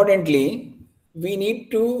 See, importantly, we need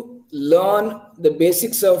to learn the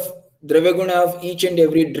basics of Dravaguna of each and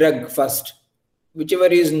every drug first, whichever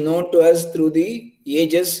is known to us through the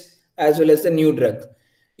ages as well as the new drug.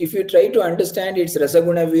 If you try to understand its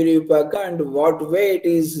Rasaguna Virupaka and what way it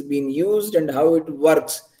is being used and how it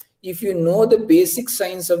works, if you know the basic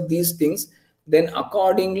science of these things, then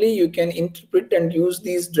accordingly you can interpret and use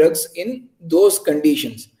these drugs in those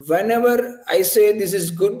conditions. Whenever I say this is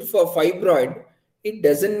good for fibroid, it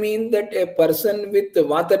doesn't mean that a person with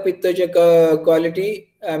Vata Pitta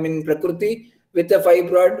quality, Prakriti, with a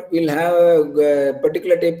fibroid will have a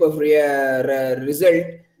particular type of result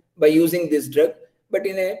by using this drug. But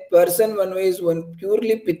in a person one is one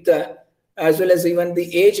purely Pitta, as well as even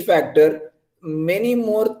the age factor, many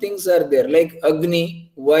more things are there, like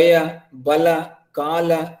Agni, Vaya, Bala,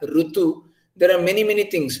 Kala, Rutu. There are many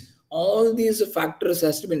things. All these factors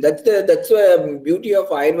has to be. That's the beauty of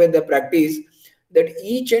Ayurveda practice, that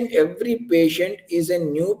each and every patient is a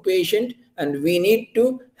new patient, and we need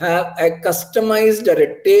to have a customized or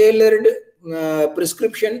a tailored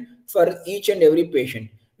prescription for each and every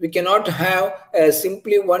patient. We cannot have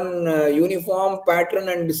simply one uniform pattern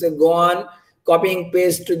and say, go on copying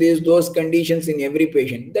paste to those conditions in every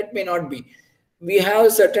patient. That may not be. We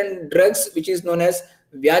have certain drugs which is known as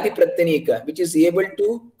Vyadhi Pratyanika, which is able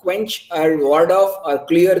to quench or ward off or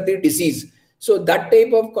clear the disease. So that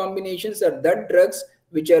type of combinations are that drugs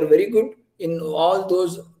which are very good in all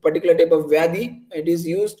those particular type of Vyadhi. It is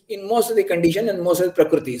used in most of the condition and most of the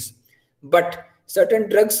Prakritis. But certain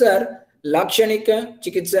drugs are Lakshanika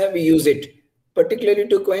Chikitsa, we use it, particularly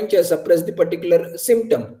to quench or suppress the particular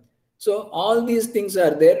symptom. So all these things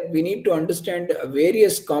are there. We need to understand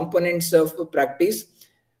various components of practice.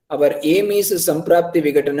 Our aim is Samprapti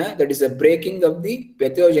Vigatana, that is a breaking of the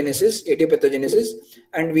etiopathogenesis,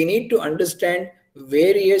 and we need to understand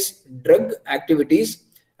various drug activities,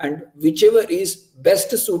 and whichever is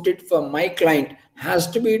best suited for my client has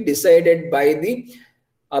to be decided by the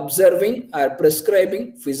observing or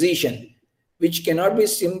prescribing physician, which cannot be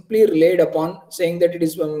simply relied upon saying that it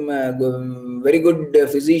is from a very good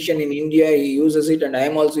physician in India, he uses it and I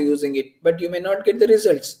am also using it, but you may not get the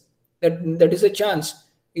results. That is a chance.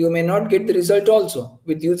 You may not get the result also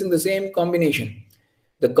with using the same combination.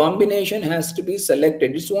 The combination has to be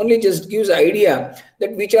selected. It only just gives idea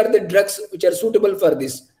that which are the drugs which are suitable for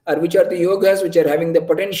this, or which are the yogas which are having the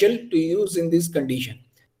potential to use in this condition.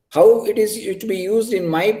 How it is to be used in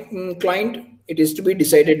my client, it is to be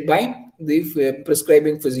decided by the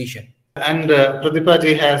prescribing physician. And Pratibha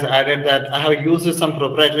ji has added that I have used some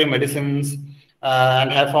proprietary medicines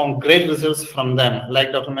and have found great results from them.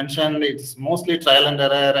 Like Dr. mentioned, it's mostly trial and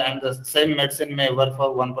error, and the same medicine may work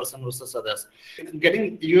for one person versus others.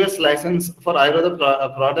 Getting US license for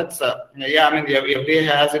Ayurveda products, yeah, I mean, the FDA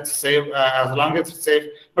has it safe as long as it's safe,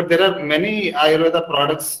 but there are many Ayurveda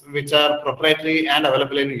products which are proprietary and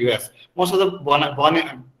available in US. Most of the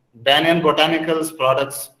Banyan Botanicals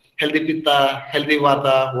products, Healthy Pitta, Healthy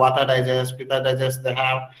Vata, Vata Digest, Pitta Digest, they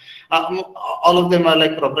have. All of them are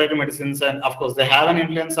like proprietary medicines, and of course, they have an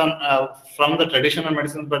influence on from the traditional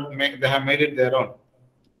medicines, but they have made it their own.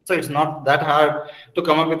 So it's not that hard to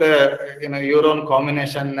come up with a your own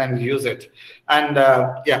combination and use it. And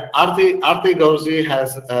yeah, Aarti Gaurji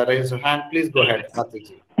has raised her hand. Please go ahead, Aarti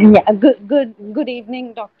ji. Yeah, good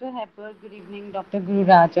evening, Dr. Heber. Good evening, Dr. Guru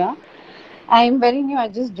Raja. I am very new. I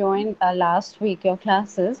just joined last week your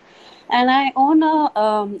classes, and I own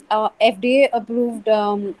a FDA approved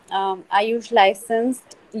Ayush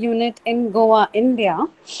licensed unit in Goa, India.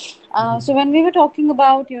 So when we were talking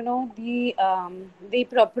about the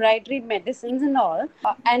proprietary medicines and all,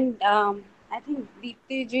 and I think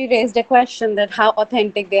Deepti ji raised a question that how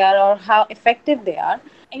authentic they are or how effective they are.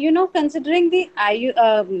 Considering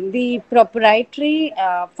the proprietary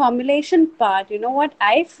formulation part, what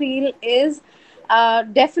I feel is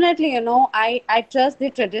definitely, I trust the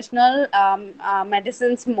traditional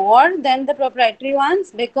medicines more than the proprietary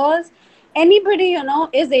ones, because anybody,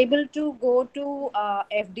 is able to go to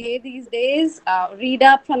FDA these days, read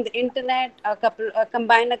up from the internet,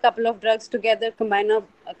 combine a couple of drugs together, combine a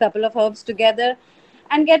couple of herbs together,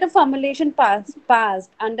 and get a formulation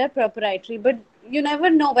passed under proprietary. But you never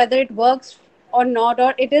know whether it works or not,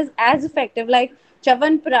 or it is as effective. Like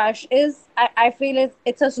Chyawanprash is, I feel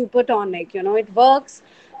it's a super tonic. It works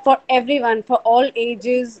for everyone, for all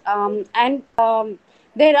ages, and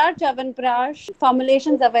there are Chyawanprash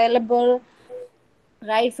formulations available,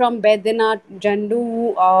 right from Baidyanath,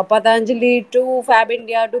 Jandu, Patanjali to Fab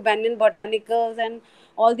India to Banyan Botanicals and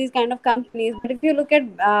all these kind of companies. But if you look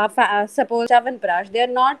at suppose Chyawanprash, they are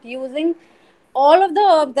not using all of the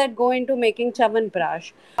herbs that go into making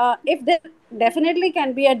Chyawanprash. If there definitely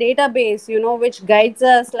can be a database, which guides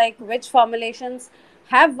us, like which formulations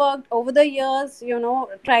have worked over the years,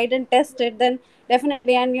 tried and tested, then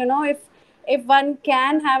definitely. And if one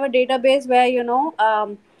can have a database where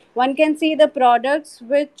one can see the products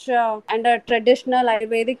which and a traditional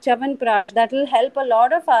Ayurvedic Chyawanprash, that will help a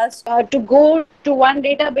lot of us to go to one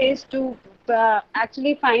database to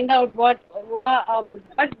actually find out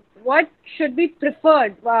what should be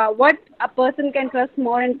preferred, what a person can trust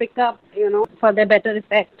more and pick up, for their better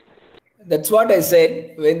effect. That's what I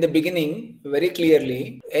said in the beginning very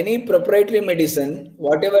clearly. Any proprietary medicine,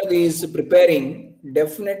 whatever is preparing,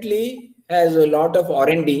 definitely has a lot of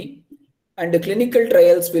R&D, and the clinical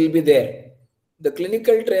trials will be there. The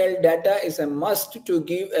clinical trial data is a must to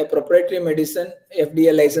give a proprietary medicine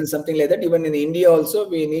FDA license, something like that. Even in India also,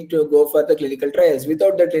 we need to go for the clinical trials.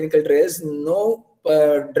 Without the clinical trials, no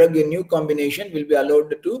drug in new combination will be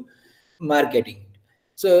allowed to marketing.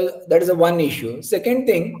 So that is a one issue. Second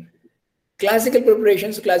thing, classical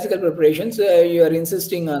preparations, you are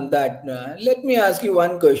insisting on that. Let me ask you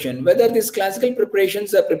one question. Whether these classical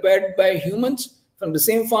preparations are prepared by humans from the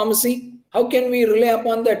same pharmacy, how can we rely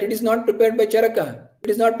upon that? It is not prepared by Charaka. It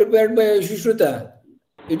is not prepared by Sushruta.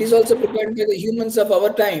 It is also prepared by the humans of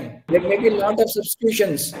our time. There may be a lot of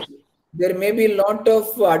substitutions. There may be a lot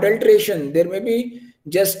of adulteration. There may be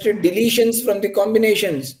just deletions from the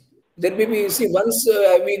combinations. There may be, once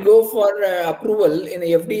we go for approval in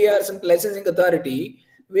FDA or some licensing authority,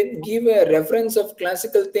 we give a reference of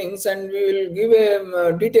classical things and we will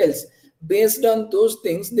give details. Based on those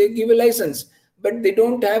things, they give a license. But they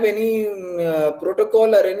don't have any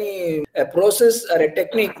protocol or any process or a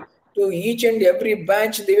technique to each and every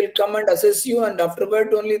batch. They will come and assess you, and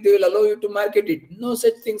afterward only they will allow you to market it. No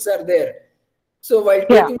such things are there. So while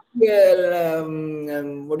taking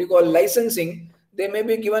licensing, they may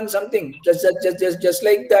be given something just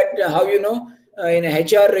like that. How in a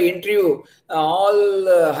HR interview,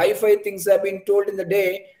 all hi-fi things have been told in the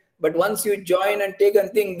day, but once you join and take a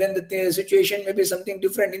thing, then the situation may be something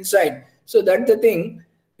different inside. So that's the thing.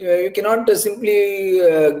 You cannot simply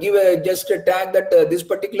give just a tag that this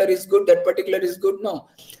particular is good, that particular is good. No,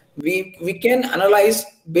 we can analyze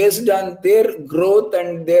based on their growth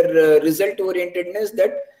and their result orientedness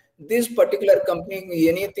that this particular company,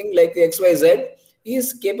 anything like XYZ,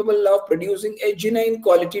 is capable of producing a genuine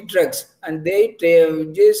quality drugs, and they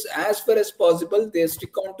just as far as possible they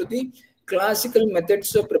stick on to the classical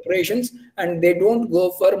methods of preparations, and they don't go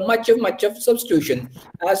for much of substitution.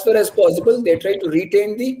 As far as possible, they try to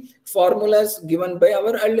retain the formulas given by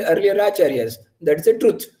our earlier acharyas. That's the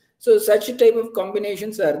truth. So such type of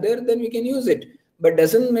combinations are there, then we can use it. But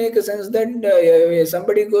doesn't make a sense that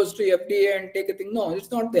somebody goes to FDA and take a thing. No,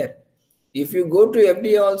 it's not there. If you go to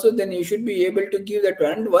FDA also, then you should be able to give that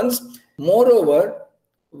one. Once, moreover,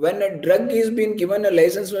 when a drug is being given a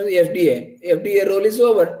license from the FDA role is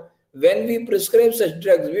over. When we prescribe such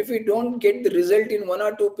drugs, if we don't get the result in 1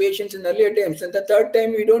 or 2 patients in earlier times, and the third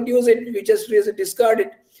time we don't use it, we just discard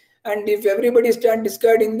it. And if everybody start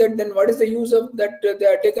discarding that, then what is the use of that? They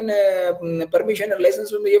are taken a permission or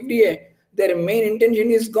license from the FDA. Their main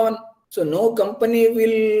intention is gone. So no company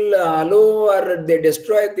will allow or they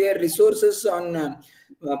destroy their resources on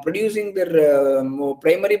producing their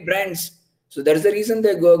primary brands. So that's the reason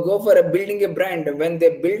they go for building a brand. When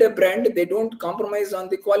they build a brand, they don't compromise on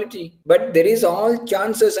the quality. But there is all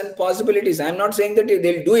chances and possibilities. I'm not saying that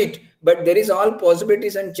they'll do it, but there is all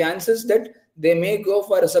possibilities and chances that they may go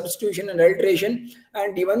for a substitution and alteration,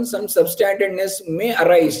 and even some substandardness may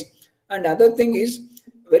arise. And other thing is,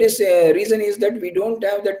 reason is that we don't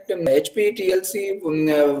have that HPTLC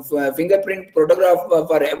fingerprint photograph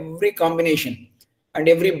for every combination and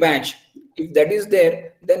every batch. If that is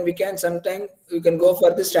there, then we can go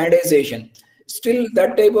for the standardization. Still,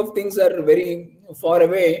 that type of things are very far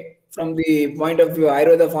away from the point of view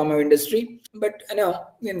Ayurveda pharma industry. But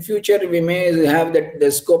in future we may have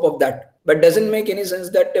the scope of that. But doesn't make any sense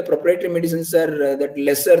that proprietary medicines are that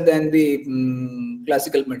lesser than the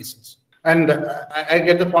classical medicines. And I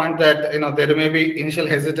get the point that there may be initial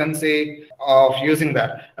hesitancy of using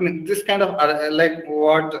that. I mean, this kind of like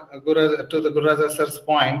what to the Guru Raja sir's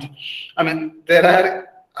point. I mean, there are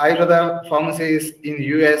Ayurveda pharmacies in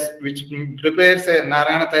US which prepares a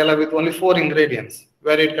Narayana Taila with only 4 ingredients,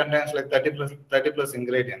 where it contains like 30 plus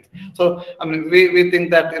ingredients. So I mean, we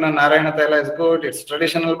think that Narayana Taila is good, it's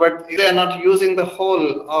traditional, but they are not using the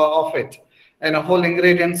whole of it. And whole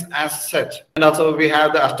ingredients as such. And also we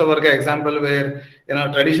have the Ashtavarga example where,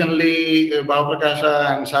 traditionally Bhava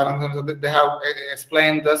Prakasha and Sharan, they have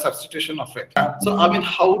explained the substitution of it. So, I mean,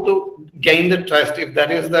 how to gain the trust? If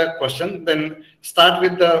that is the question, then start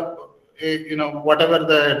with the, whatever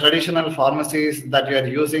the traditional pharmacies that you are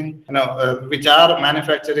using, which are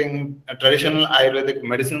manufacturing traditional Ayurvedic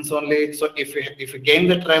medicines only. So if you gain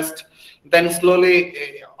the trust, then slowly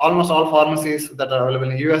almost all pharmacies that are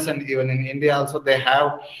available in US and even in India also, they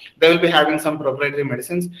will be having some proprietary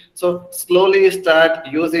medicines. So slowly start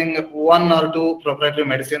using 1 or 2 proprietary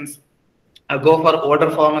medicines. Go for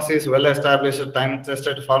older pharmacies, well-established,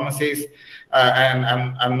 time-tested pharmacies, and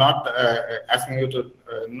I'm not asking you to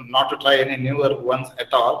not to try any newer ones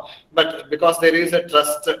at all. But because there is a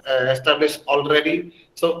trust established already,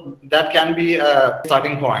 so that can be a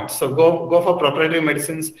starting point. So go for proprietary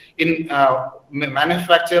medicines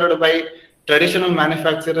manufactured by traditional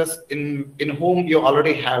manufacturers in whom you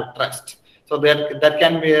already have trust. So that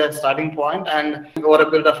can be a starting point, and over a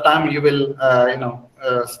period of time, you will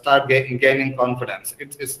start gaining confidence.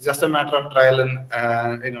 It's just a matter of trial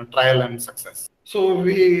and success. So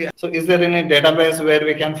is there any database where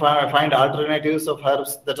we can find alternatives of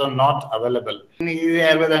herbs that are not available? In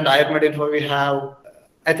Ayurveda and Ayurveda info, we have,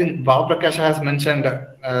 I think Bhava Prakasha has mentioned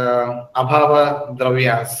Abhava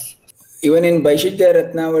Dravyas. Even in Vaishidhya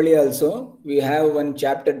Ratnavali also, we have one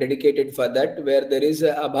chapter dedicated for that, where there is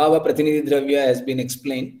Abhava Pratinidhi Dravya has been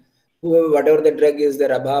explained. Whatever the drug is there,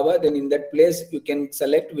 Abhava, then in that place you can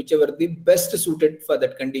select whichever the best suited for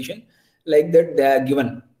that condition. Like that they are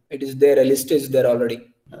given. It is there, a list is there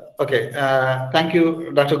already. Okay. Thank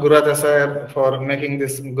you, Dr. Guru Raja sir, for making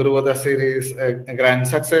this Guru Vada series a grand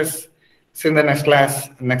success. See you in the next class,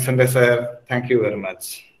 next Sunday, sir. Thank you very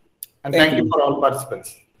much. And thank you for all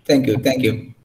participants. Thank you.